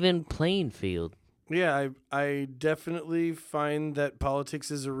Because, even playing field. yeah, I definitely find that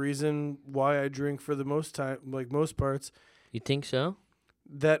politics is a reason why I drink for the most time, like most parts. You think so?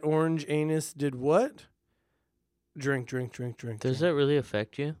 That orange anus did what? Drink. Does that really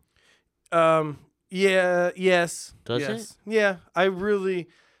affect you? Yeah, yes. Does yes. it? Yeah,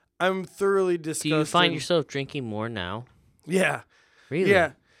 I'm thoroughly disgusted. Do you find yourself drinking more now? Yeah. Really?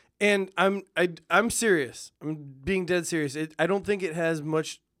 Yeah. And I'm serious. I'm being dead serious. I don't think it has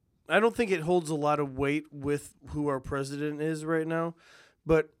much. I don't think it holds a lot of weight with who our president is right now,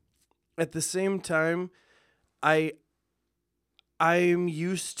 but at the same time, I'm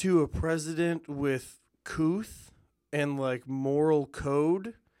used to a president with couth and like moral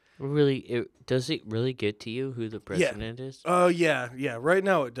code. Really? Does it really get to you who the president is? Oh yeah. Right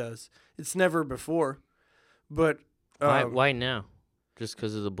now it does. It's never before, but Why now? Just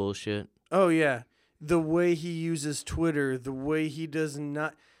because of the bullshit? Oh yeah, the way he uses Twitter, the way he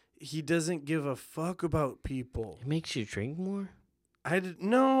doesn't give a fuck about people. It makes you drink more?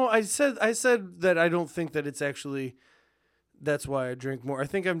 No, I said that I don't think that it's actually. That's why I drink more. I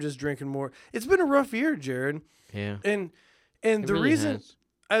think I'm just drinking more. It's been a rough year, Jared. Yeah. And It the really reason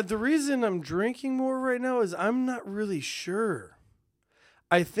has. the reason I'm drinking more right now is I'm not really sure.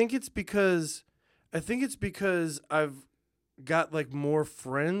 I think it's because I've got like more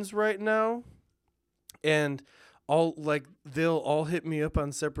friends right now, and they'll all hit me up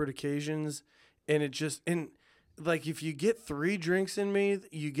on separate occasions, and like if you get 3 drinks in me,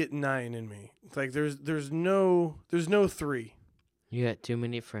 you get 9 in me. Like there's no 3. You got too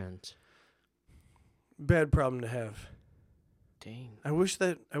many friends. Bad problem to have. Dang. I wish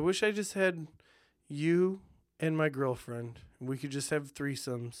I just had you and my girlfriend. We could just have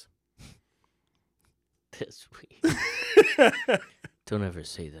threesomes. That's sweet. Don't ever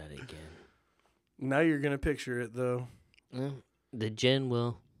say that again. Now you're gonna picture it though. The Jen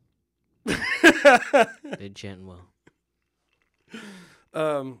will. The Jen will.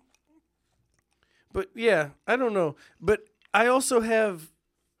 But yeah, I don't know. But I also have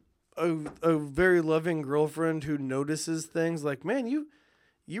a very loving girlfriend who notices things like, man, you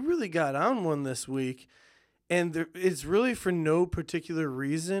really got on one this week, and it's really for no particular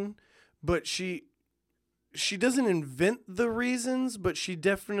reason, but she doesn't invent the reasons, but she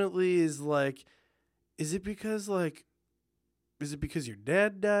definitely is like, is it because your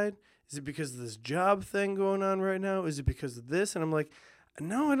dad died? Is it because of this job thing going on right now? Is it because of this? And I'm like,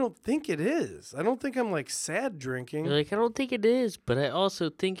 no, I don't think it is. I don't think I'm like sad drinking. You're like, I don't think it is, but I also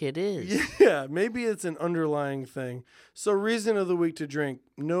think it is. Yeah, maybe it's an underlying thing. So reason of the week to drink,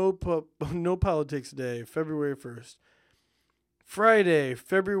 no politics day, February 1st. Friday,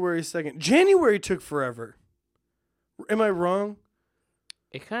 February 2nd. January took forever. Am I wrong?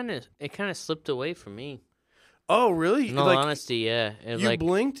 It kind of slipped away from me. Oh, really? In all honesty, yeah. You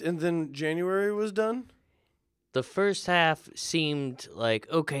blinked and then January was done? The first half seemed like,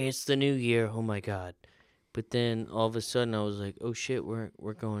 okay, it's the new year. Oh my god! But then all of a sudden, I was like, oh shit,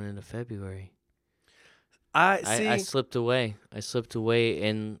 we're going into February. I slipped away. I slipped away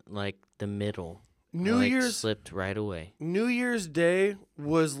in like the middle. New Year's slipped right away. New Year's Day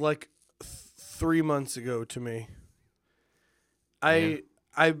was like 3 months ago to me. Yeah.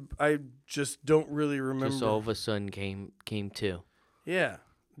 I just don't really remember. Just all of a sudden came to. Yeah,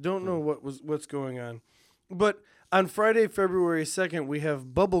 don't know what's going on. But on Friday, February 2nd, we have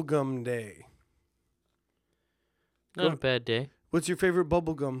Bubblegum Day. Not a bad day. What's your favorite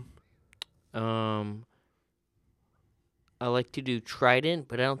bubblegum? I like to do Trident,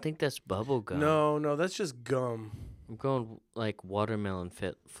 but I don't think that's bubblegum. No, that's just gum. I'm going like watermelon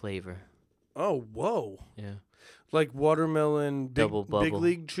flavor. Oh, whoa. Yeah. Like watermelon Double bubble. Big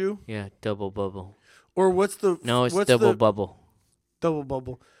League Chew? Yeah, double bubble. Or what's the... No, it's double bubble. Double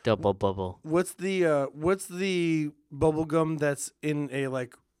bubble. Double bubble. What's the bubble gum that's in a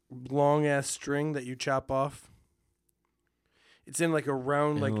like long ass string that you chop off? It's in like a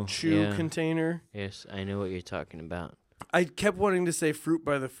round like chew container. Yes, I know what you're talking about. I kept wanting to say fruit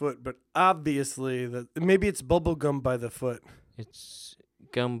by the foot, but obviously maybe it's bubble gum by the foot. It's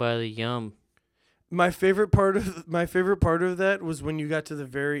gum by the yum. My favorite part of that was when you got to the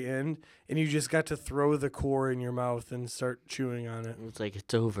very end and you just got to throw the core in your mouth and start chewing on it. It's like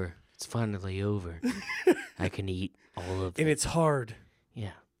it's over. It's finally over. I can eat all of it. And it's hard.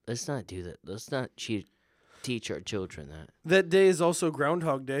 Yeah. Let's not do that. Let's not teach our children that. That day is also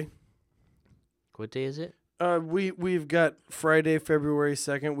Groundhog Day. What day is it? We've got Friday, February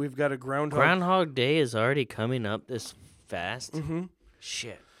 2nd. We've got a Groundhog Day is already coming up this fast. Mm-hmm.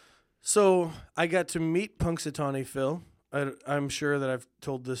 Shit. So I got to meet Punxsutawney Phil. I'm sure that I've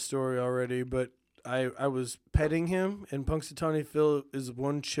told this story already, but I was petting him, and Punxsutawney Phil is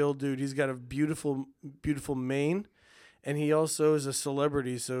one chill dude. He's got a beautiful, beautiful mane, and he also is a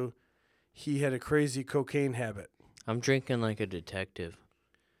celebrity, so he had a crazy cocaine habit. I'm drinking like a detective.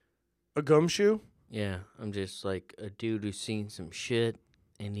 A gumshoe? Yeah, I'm just like a dude who's seen some shit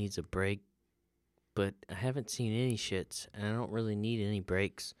and needs a break, but I haven't seen any shits, and I don't really need any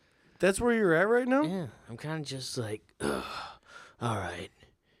breaks. That's where you're at right now? Yeah, I'm kind of just like, ugh, all right,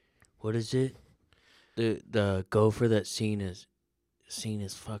 what is it? The gopher that seen his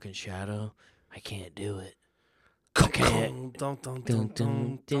fucking shadow. I can't do it. Okay.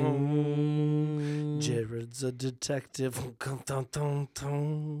 Jarrod's a detective.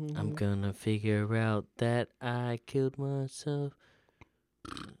 I'm gonna figure out that I killed myself.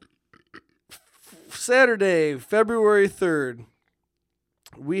 Saturday, February 3rd.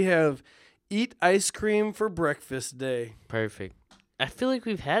 We have Eat Ice Cream for Breakfast Day. Perfect. I feel like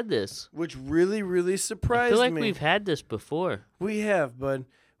we've had this. Which really, really surprised me. I feel like we've had this before. We have, but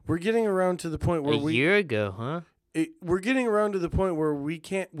we're getting around to the point where a year ago, huh? We're getting around to the point where we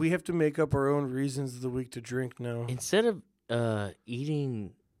have to make up our own reasons of the week to drink now. Instead of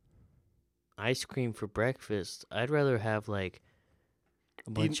eating ice cream for breakfast, I'd rather have like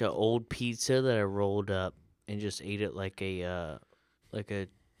a bunch of old pizza that I rolled up and just ate it like a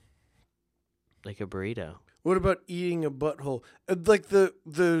burrito. What about eating a butthole? Like the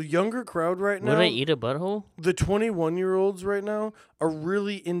younger crowd right now. Would I eat a butthole? The 21-year-olds right now are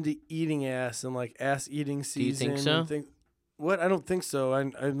really into eating ass and like ass eating season. Do you think so? What? I don't think so. I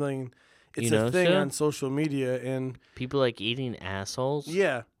mean, it's you a know thing so? on social media and people like eating assholes.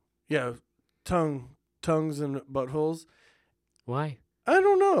 Yeah, tongues and buttholes. Why? I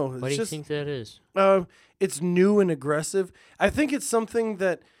don't know. Why do you think that is? It's new and aggressive. I think it's something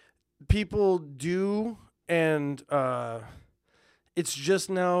that people do. And it's just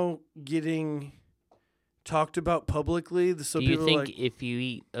now getting talked about publicly. So do you people think if you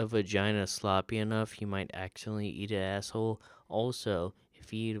eat a vagina sloppy enough, you might accidentally eat an asshole? Also,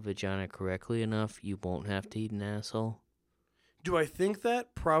 if you eat a vagina correctly enough, you won't have to eat an asshole? Do I think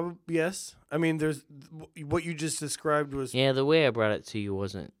that? Probably yes. I mean, there's what you just described was... Yeah, the way I brought it to you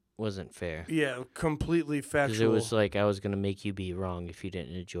wasn't fair. Yeah, completely factual. Because it was like I was going to make you be wrong if you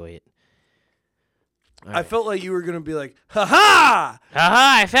didn't enjoy it. All I right. felt like you were gonna be like, "Ha-ha!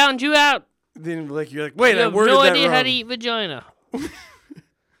 Ha-ha, I found you out! Then you're like, wait, You I have worded no that idea wrong. how to eat vagina. You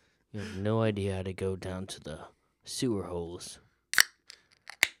have no idea how to go down to the sewer holes.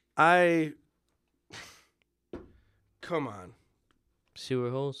 Come on.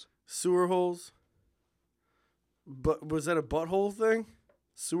 Sewer holes? Sewer holes? But was that a butthole thing?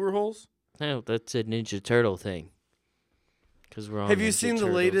 Sewer holes? No, that's a Ninja Turtle thing. Because we're on Have you Ninja seen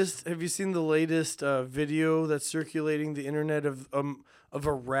Turtles. the latest video that's circulating the internet of a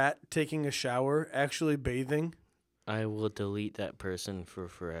rat taking a shower, actually bathing? I will delete that person for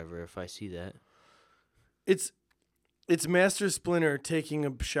forever if I see that. It's Master Splinter taking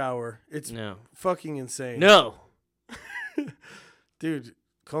a shower. It's No. fucking insane. No! Dude,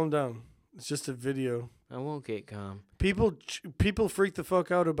 calm down. It's just a video. I won't get calm. People freak the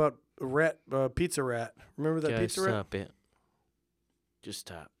fuck out about pizza rat. Remember that Guys, pizza rat? stop it. Just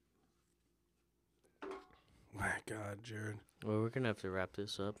stop. My God, Jarrod. Well, we're going to have to wrap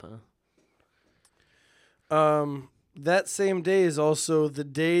this up, huh? That same day is also the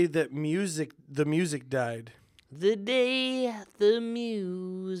day that the music died. The day the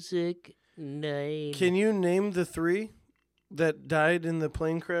music died. Can you name the three that died in the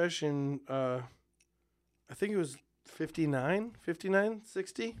plane crash in, I think it was 59,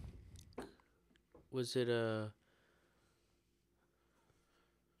 60? Was it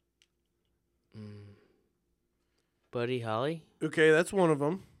Buddy Holly? Okay, that's one of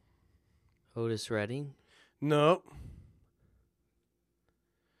them. Otis Redding? No.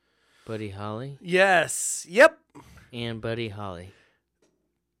 Buddy Holly? Yes. Yep. And Buddy Holly.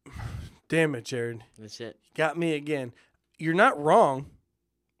 Damn it, Jarrod. That's it. Got me again. You're not wrong,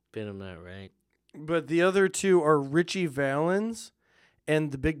 Been I'm not right. but the other two are Richie Valens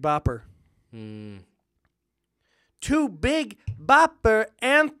and the Big Bopper. Two Big Bopper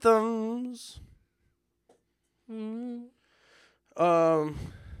anthems.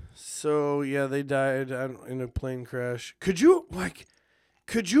 So yeah, they died in a plane crash. Could you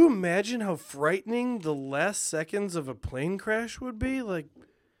imagine how frightening the last seconds of a plane crash would be? Like,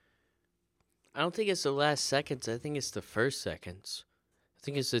 I don't think it's the last seconds. I think it's the first seconds. I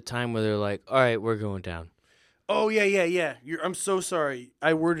think it's the time where they're like, all right, we're going down. Oh, yeah. I'm so sorry.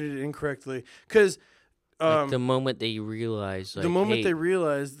 I worded it incorrectly. Because Like the moment they realize, like, the moment hey, they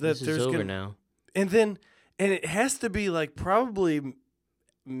realize that this there's is over gonna, now. and it has to be like probably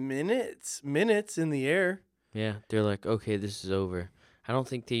minutes in the air. Yeah, they're like, okay, this is over. I don't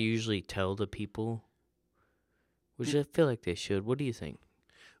think they usually tell the people, which I feel like they should. What do you think?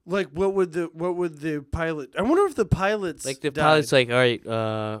 Like what would the pilot? I wonder if the pilots Like the died. pilot's like, all right,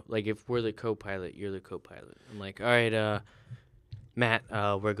 like if we're the co-pilot, you're the co-pilot. I'm like, all right, Matt,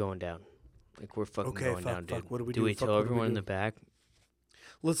 we're going down. Like we're fucking going down, dude. What do we do? do? We Fuck, tell what do we everyone in do? the back?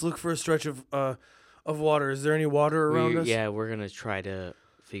 Let's look for a stretch of water. Is there any water around us? Yeah, we're gonna try to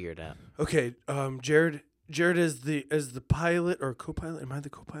figure it out. Okay, Jarrod is the pilot or co-pilot. Am I the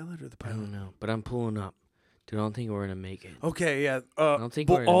co-pilot or the I pilot? don't know, but I'm pulling up. Dude, I don't think we're gonna make it. Okay, yeah. I don't think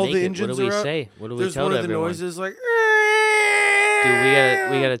but we're gonna all make the it. engines What do we are out. say? What do we There's tell one of the everyone? noises like. Dude,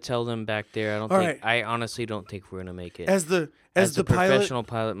 we gotta tell them back there. I don't All think. right. I honestly don't think we're gonna make it. As the a pilot. professional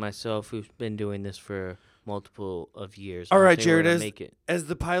pilot myself, who's been doing this for multiple of years. All I don't right, think we're Jarrod, gonna make it. as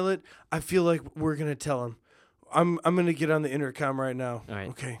the pilot, I feel like we're gonna tell him. I'm gonna get on the intercom right now. All right.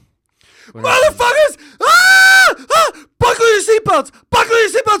 Okay. We're not gonna- Motherfuckers! Buckle your seatbelts! Buckle your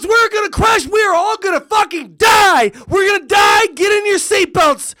seatbelts! We're gonna crash! We are all gonna fucking die! We're gonna die! Get in your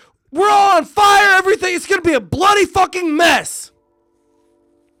seatbelts! We're all on fire! Everything! It's gonna be a bloody fucking mess!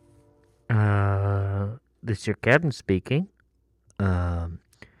 This is your captain speaking.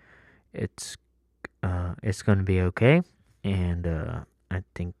 It's gonna be okay, and I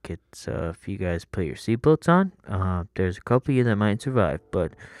think it's if you guys put your seatbelts on. There's a couple of you that might survive,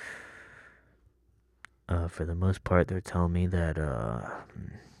 but for the most part, they're telling me that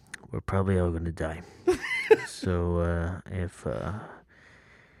we're probably all gonna die. So if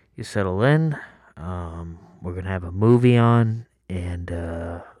you settle in, we're gonna have a movie on, and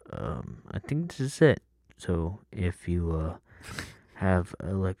I think this is it. So if you have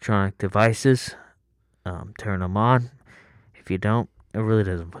electronic devices, turn them on. If you don't, it really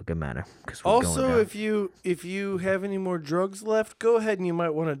doesn't fucking matter. 'Cause we're going Also, down. if you have any more drugs left, go ahead and you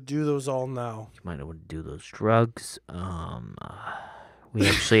might want to do those all now. You might want to do those drugs. We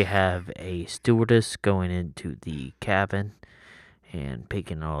actually have a stewardess going into the cabin and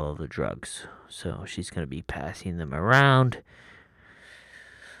picking all of the drugs. So she's going to be passing them around.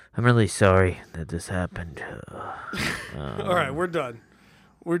 I'm really sorry that this happened. All right, we're done.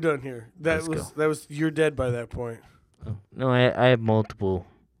 We're done here. Let's That was you're dead by that point. Oh, no, I have multiple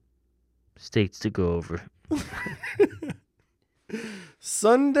states to go over.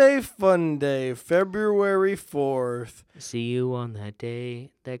 Sunday Fun Day, February 4th. See you on that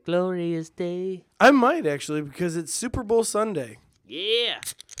day, that glorious day. I might actually because it's Super Bowl Sunday. Yeah.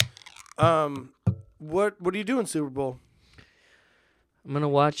 What are you doing Super Bowl? I'm going to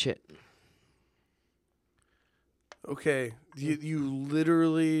watch it. Okay, you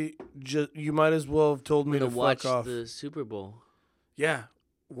literally just you might as well have told me I'm to going to fuck watch off. the Super Bowl. Yeah,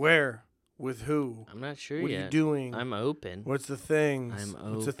 where, with who, I'm not sure what yet. are you doing? I'm open. What's the things?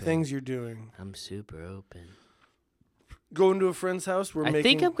 I'm What's the open. things you're doing? I'm super open. Going to a friend's house. I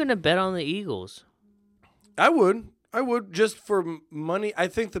think I'm going to bet on the Eagles. I would just for money. I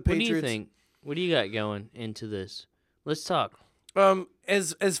think the Patriots. What do you think? What do you got going into this? Let's talk.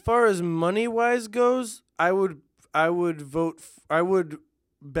 As far as money wise goes, I would vote. I would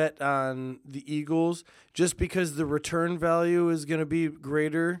bet on the Eagles just because the return value is going to be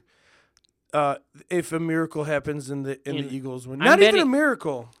greater. If a miracle happens in the Eagles win, not even a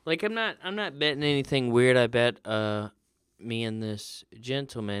miracle. Like I'm not betting anything weird. I bet me and this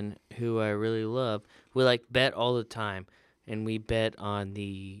gentleman who I really love, we like bet all the time, and we bet on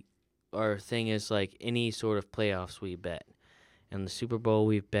our thing is like any sort of playoffs we bet. And the Super Bowl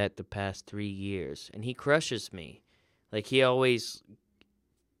we've bet the past 3 years. And he crushes me. Like he always,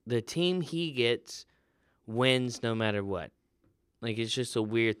 the team he gets wins no matter what. Like it's just a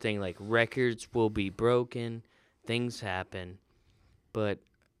weird thing. Like records will be broken, things happen. But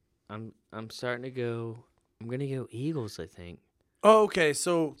I'm starting to go, I'm going to go Eagles, I think. Oh, okay.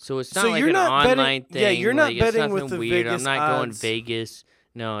 So it's not so like you're an not betting- online thing. yeah, you're not like, betting it's with nothing the weird. Vegas I'm not going odds. Vegas.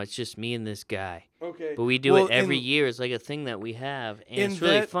 No, it's just me and this guy. okay. But we do Well, it every in- year. It's like a thing that we have, and in it's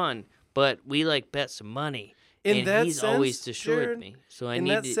really that- fun. But we like bet some money, In and that he's always sense, destroyed Jarrod, me. So I in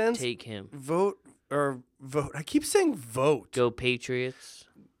need that to sense, take him. vote. I keep saying vote. Go Patriots.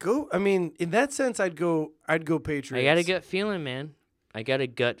 Go. I mean, in that sense, I'd go Patriots. I got a gut feeling, man. I got a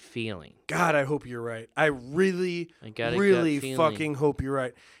gut feeling. God, I hope you're right. I really, I got a really gut feeling. fucking hope you're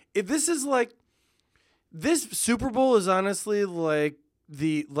right. If this is like, this Super Bowl is honestly like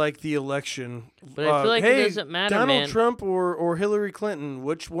the election. But I feel like hey, it doesn't matter, Donald man. Trump or Hillary Clinton,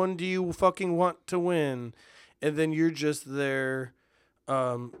 which one do you fucking want to win? And then you're just there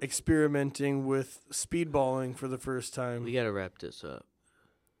experimenting with speedballing for the first time. We gotta wrap this up.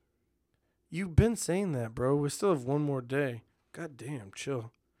 You've been saying that, bro. We still have one more day. God damn,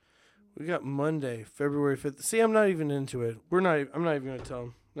 chill. We got Monday, February 5th. See, I'm not even into it. I'm not even gonna tell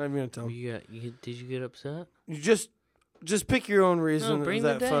him. Not even gonna tell him. Did you get upset? You just pick your own reason No, bring of the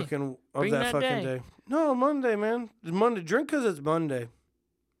that day. fucking Bring that day. day. No, Monday, man. It's Monday. Drink because it's Monday.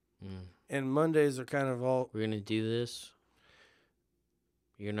 And Mondays are kind of all. We're gonna do this.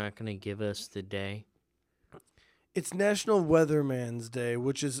 You're not gonna give us the day. It's National Weatherman's Day,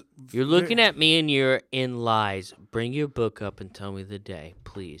 which is. You're looking at me and you're in lies. Bring your book up and tell me the day,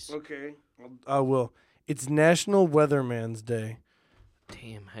 please. Okay, I will. It's National Weatherman's Day.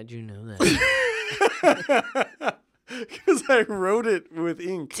 Damn, how'd you know that? Because I wrote it with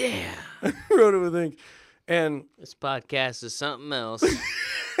ink. Damn. I wrote it with ink, and This podcast is something else.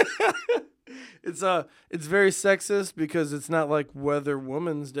 it's very sexist because it's not like Weather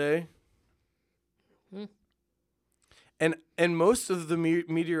Woman's Day. And most of the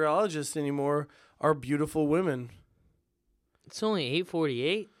meteorologists anymore are beautiful women. It's only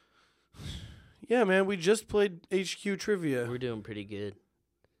 8:48. Yeah, man, we just played HQ trivia. We're doing pretty good.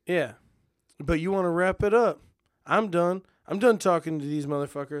 Yeah, but you want to wrap it up? I'm done. I'm done talking to these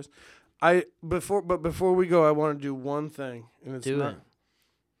motherfuckers. Before we go, I want to do one thing, and it's Do it.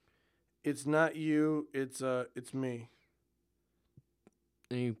 It's not you. It's me.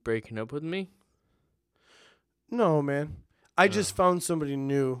 Are you breaking up with me? No, man. I just found somebody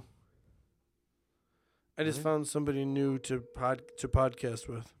new. I just What? found somebody new to podcast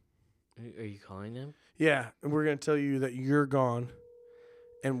with. Are you calling them? Yeah, and we're gonna tell you that you're gone,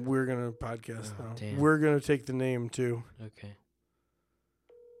 and we're gonna podcast now. damn. We're gonna take the name too. Okay.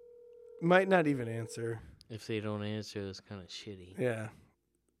 Might not even answer. If they don't answer, that's kind of shitty. Yeah,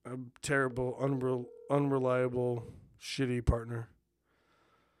 a terrible, unreliable, shitty partner.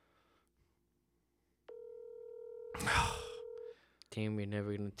 Damn, you're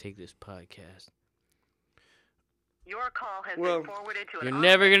never going to take this podcast. Your call has Well, been forwarded to an You're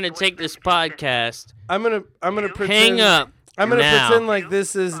never going to automated take voice this messaging system. podcast. I'm gonna pretend. Hang up. I'm gonna now. pretend like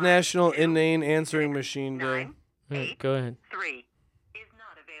this is National Inane Answering Machine Day. 9, Go ahead. 3 is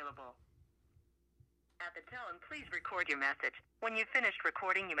not available. At the tone, please record your message. When you've finished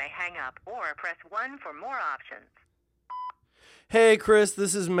recording, you may hang up or press 1 for more options. Hey, Chris,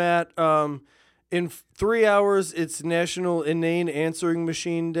 this is Matt. In 3 hours, it's National Inane Answering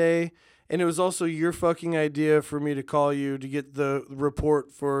Machine Day, and it was also your fucking idea for me to call you to get the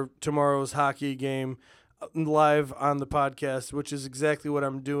report for tomorrow's hockey game live on the podcast, which is exactly what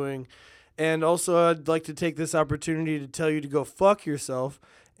I'm doing. And also, I'd like to take this opportunity to tell you to go fuck yourself,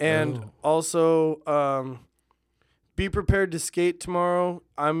 and also be prepared to skate tomorrow.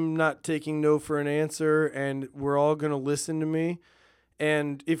 I'm not taking no for an answer, and we're all going to listen to me.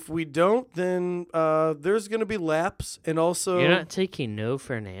 And if we don't, then there's going to be laps. And also... You're not taking no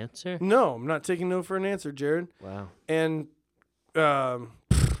for an answer? No, I'm not taking no for an answer, Jarrod. Wow. And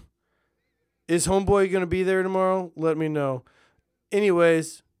is Homeboy going to be there tomorrow? Let me know.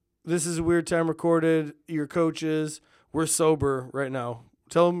 Anyways, this is a Weird Time Recorded. Your coaches, we're sober right now.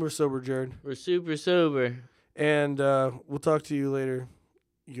 Tell them we're sober, Jarrod. We're super sober. And we'll talk to you later.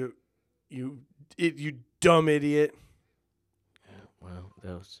 You dumb idiot. Wow,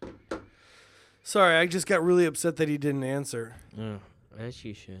 that was... Sorry, I just got really upset that he didn't answer. Oh, as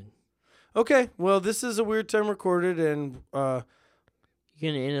you should. Okay, well, this is a Weird Time Recorded, and You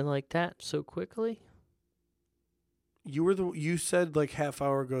gonna end it like that so quickly? you said like half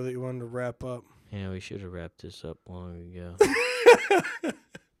hour ago that you wanted to wrap up. Yeah, we should have wrapped this up long ago.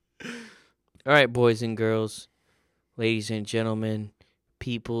 All right, boys and girls, ladies and gentlemen,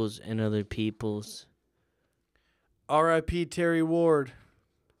 peoples and other peoples. R.I.P. Terry Ward.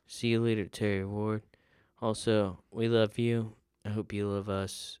 See you later, Terry Ward. Also, we love you. I hope you love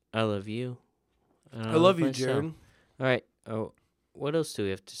us. I love you. I love you, myself. Jarrod. All right. Oh, what else do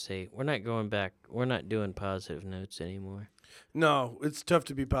we have to say? We're not going back. We're not doing positive notes anymore. No, it's tough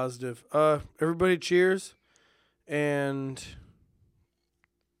to be positive. Everybody cheers, and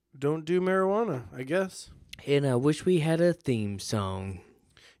don't do marijuana, I guess. And I wish we had a theme song.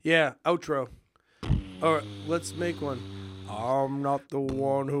 Yeah, outro. All right, let's make one. I'm not the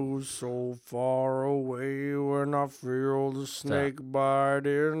one who's so far away when I feel the snake bite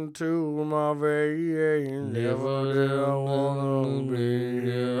into my veins. Never did I want to be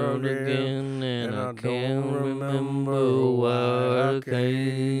here again, and I don't remember why I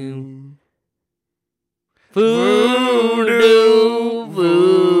came. Voodoo.